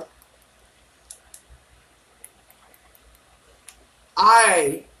 No.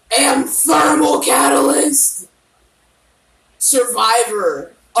 I am Thermal Catalyst!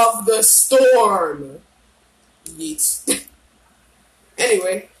 Survivor of the storm! Yeets.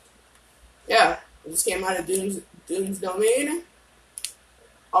 Anyway. Yeah. I just came out of Doom's domain.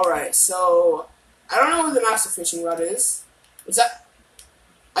 Alright, so I don't know where the master fishing rod is. What's that?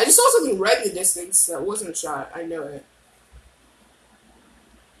 I just saw something red in the distance that wasn't a shot. I know it.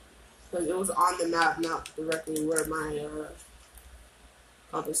 Because it was on the map, not directly where my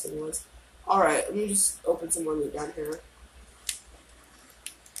compass thing was. Alright, let me just open some more loot down here.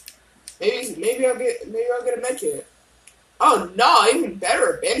 Maybe I'll get a medkit. Oh no, even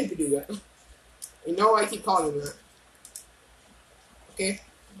better, a bandit Paduga. You know why I keep calling him that. Okay?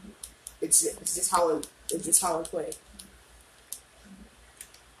 It's just how I play.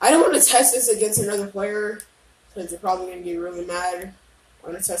 I don't want to test this against another player, because they're probably gonna get really mad. I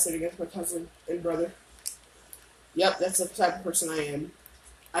want to test it against my cousin and brother. Yep, that's the type of person I am.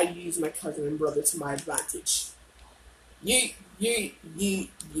 I use my cousin and brother to my advantage. Yeet, yeet, yeet,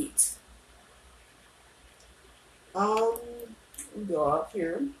 yeet. We'll go up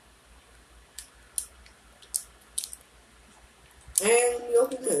here. And we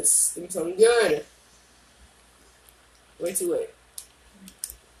open this. Give me something good. Way too late.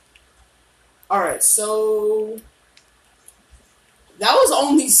 Alright, so that was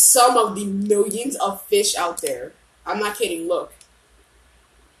only some of the millions of fish out there. I'm not kidding, look.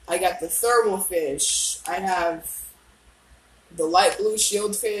 I got the thermal fish. I have the light blue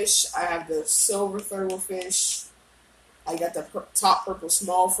shield fish. I have the silver thermal fish. I got the top purple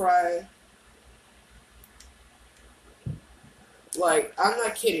small fry. Like, I'm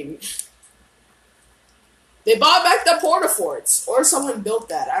not kidding. They bought back the porta-forts. Or someone built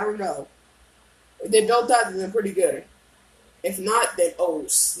that. I don't know. If they built that, then they're pretty good. If not, then oh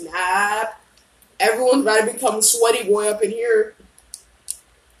snap. Everyone's about to become sweaty boy up in here.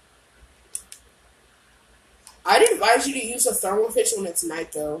 I'd advise you to use a thermal fish when it's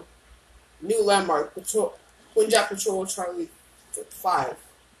night though. New landmark, Patrol Punjab Patrol Charlie 5.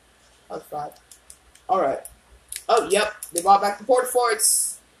 That's 5. Alright. Oh, yep. They brought back the port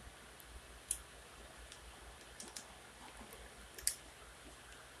forts.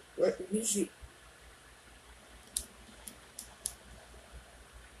 Where did she?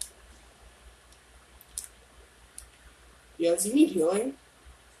 Yeah, does he need healing?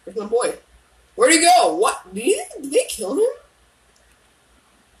 Where's my boy? Where'd he go? What? Did they kill him?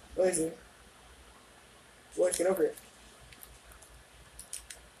 Where is he? Boys, get over here.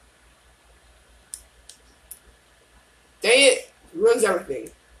 Dang it! He ruins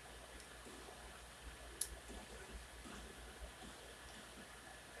everything.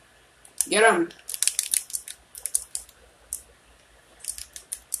 Get him!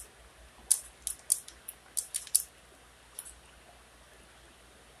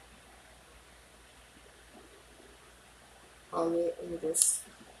 Oh, let me just...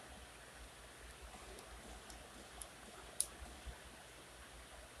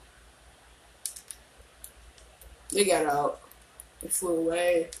 They got out. They flew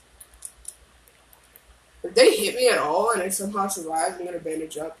away. If they hit me at all and I somehow survive, I'm gonna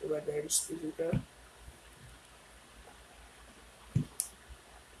bandage up with my bandage bazooka.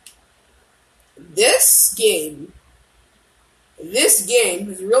 This game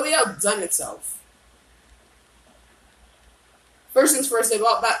has really outdone itself. First things first, they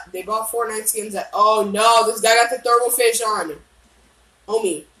bought Fortnite skins that. Oh no, this guy got the thermal fish on.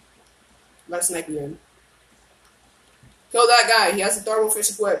 Homie, I'm gonna snipe you in. Kill that guy. He has the thermal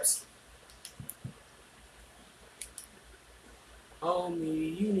fish equipped.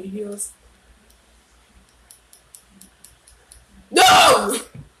 Homie, you need heals. No!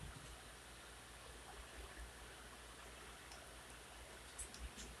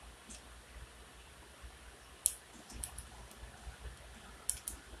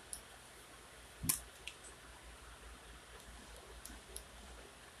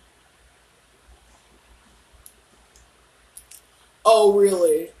 Oh,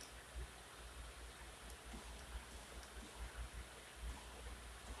 really?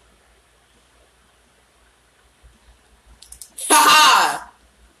 Haha!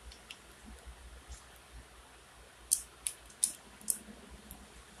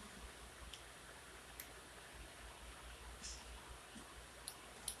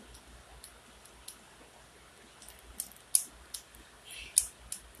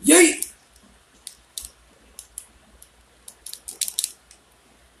 Yay!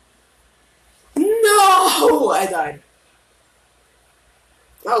 No! I died.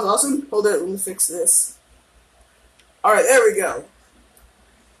 That was awesome. Hold it, let me fix this. Alright, there we go.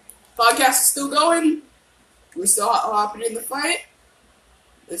 Podcast is still going. We're still hopping in the fight.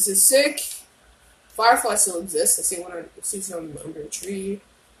 This is sick. Firefly still exists. I see some under a tree.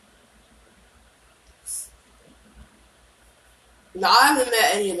 No, I haven't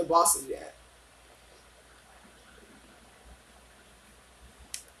met any of the bosses yet.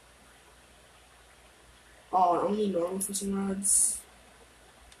 Oh, I only normal fishing rods.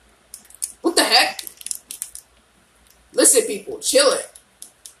 What the heck? Listen, people, chill it.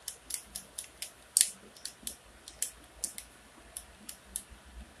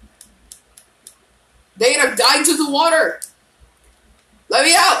 They have died to the water. Let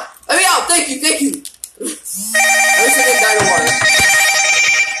me out. Let me out. Thank you. Thank you. At least I didn't die to water.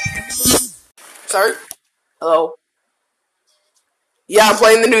 Sorry? Hello? Yeah, I'm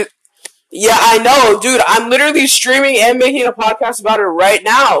playing the new... Yeah, I know, dude. I'm literally streaming and making a podcast about it right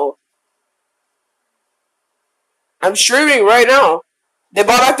now. I'm streaming right now. They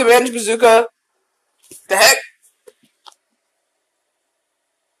bought back the bandage bazooka. The heck?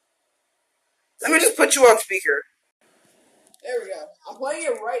 Let me just put you on speaker. There we go. I'm playing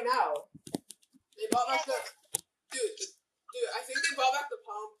it right now. They bought back the... Dude, I think they bought back the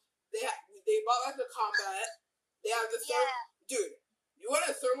pump. They bought back the combat. They have the Dude, you want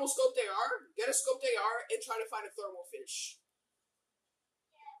a thermal scope AR? Get a scope AR and try to find a thermal fish.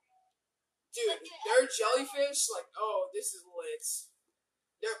 Dude, they're jellyfish. Like, oh, this is lit.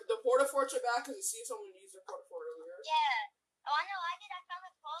 The porta forts are back because I see someone use their porta fort earlier. Yeah. Oh, I know. I did. I found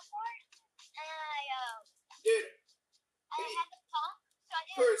the porta fort, and Dude. I had the pump, so I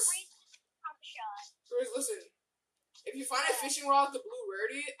did a pump shot. First, listen. If you find a fishing rod with the blue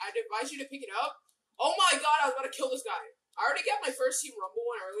rarity, I'd advise you to pick it up. Oh my god, I was about to kill this guy. I already got my first Team Rumble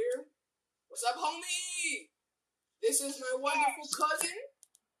one earlier. What's up, homie? This is my wonderful cousin.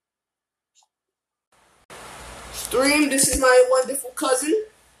 Stream, this is my wonderful cousin.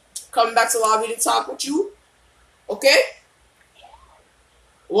 Coming back to lobby to talk with you. Okay?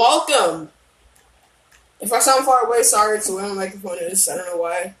 Welcome. If I sound far away, sorry, it's the way my microphone is. I don't know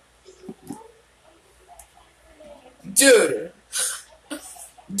why. Dude.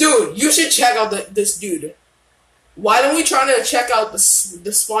 Dude, you should check out this dude. Why don't we try to check out the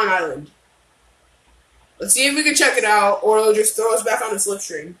Spawn Island? Let's see if we can check it out, or it'll just throw us back on the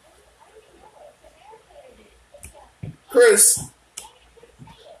slipstream. Cruz,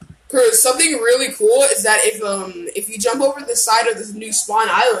 something really cool is that if you jump over the side of this new Spawn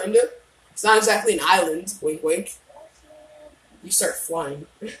Island, it's not exactly an island, wink wink, you start flying.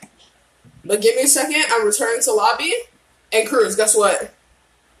 But give me a second, I'm returning to lobby, and Cruz, guess what?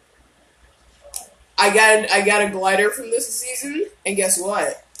 I got a glider from this season, and guess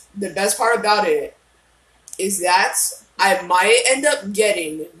what? The best part about it is that I might end up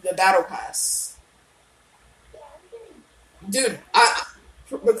getting the battle pass. Dude,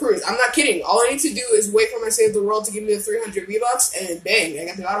 but Cruz, I'm not kidding. All I need to do is wait for my Save the World to give me the 300 V-Bucks, and bang, I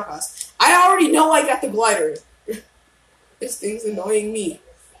got the battle pass. I already know I got the glider. This thing's annoying me.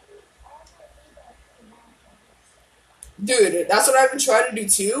 Dude, that's what I've been trying to do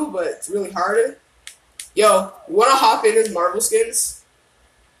too, but it's really hard. Yo, you wanna hop in as Marvel skins?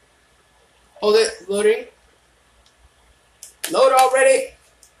 Hold it, loading. Load already.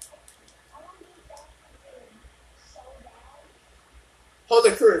 Hold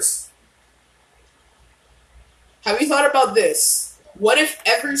it, Cruz. Have you thought about this? What if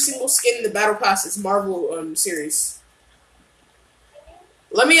every single skin in the Battle Pass is Marvel series?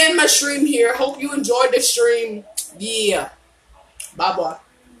 Let me end my stream here. Hope you enjoyed the stream. Yeah. Bye-bye.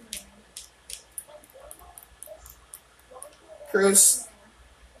 Cruz,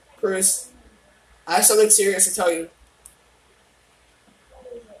 I have something serious to tell you.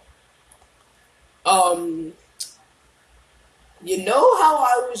 You know how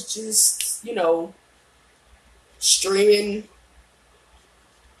I was just, streaming?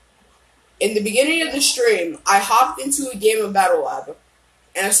 In the beginning of the stream, I hopped into a game of Battle Lab,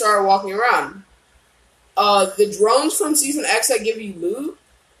 and I started walking around. The drones from Season X that give you loot,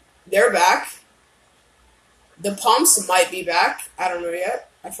 they're back. The pumps might be back. I don't know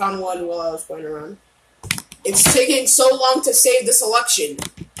yet. I found one while I was playing around. It's taking so long to save the selection.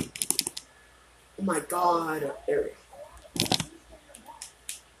 Oh my god. There we go.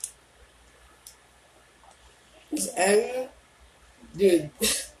 Is M? Dude.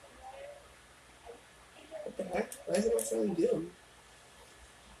 What the heck? Why is it not showing Doom?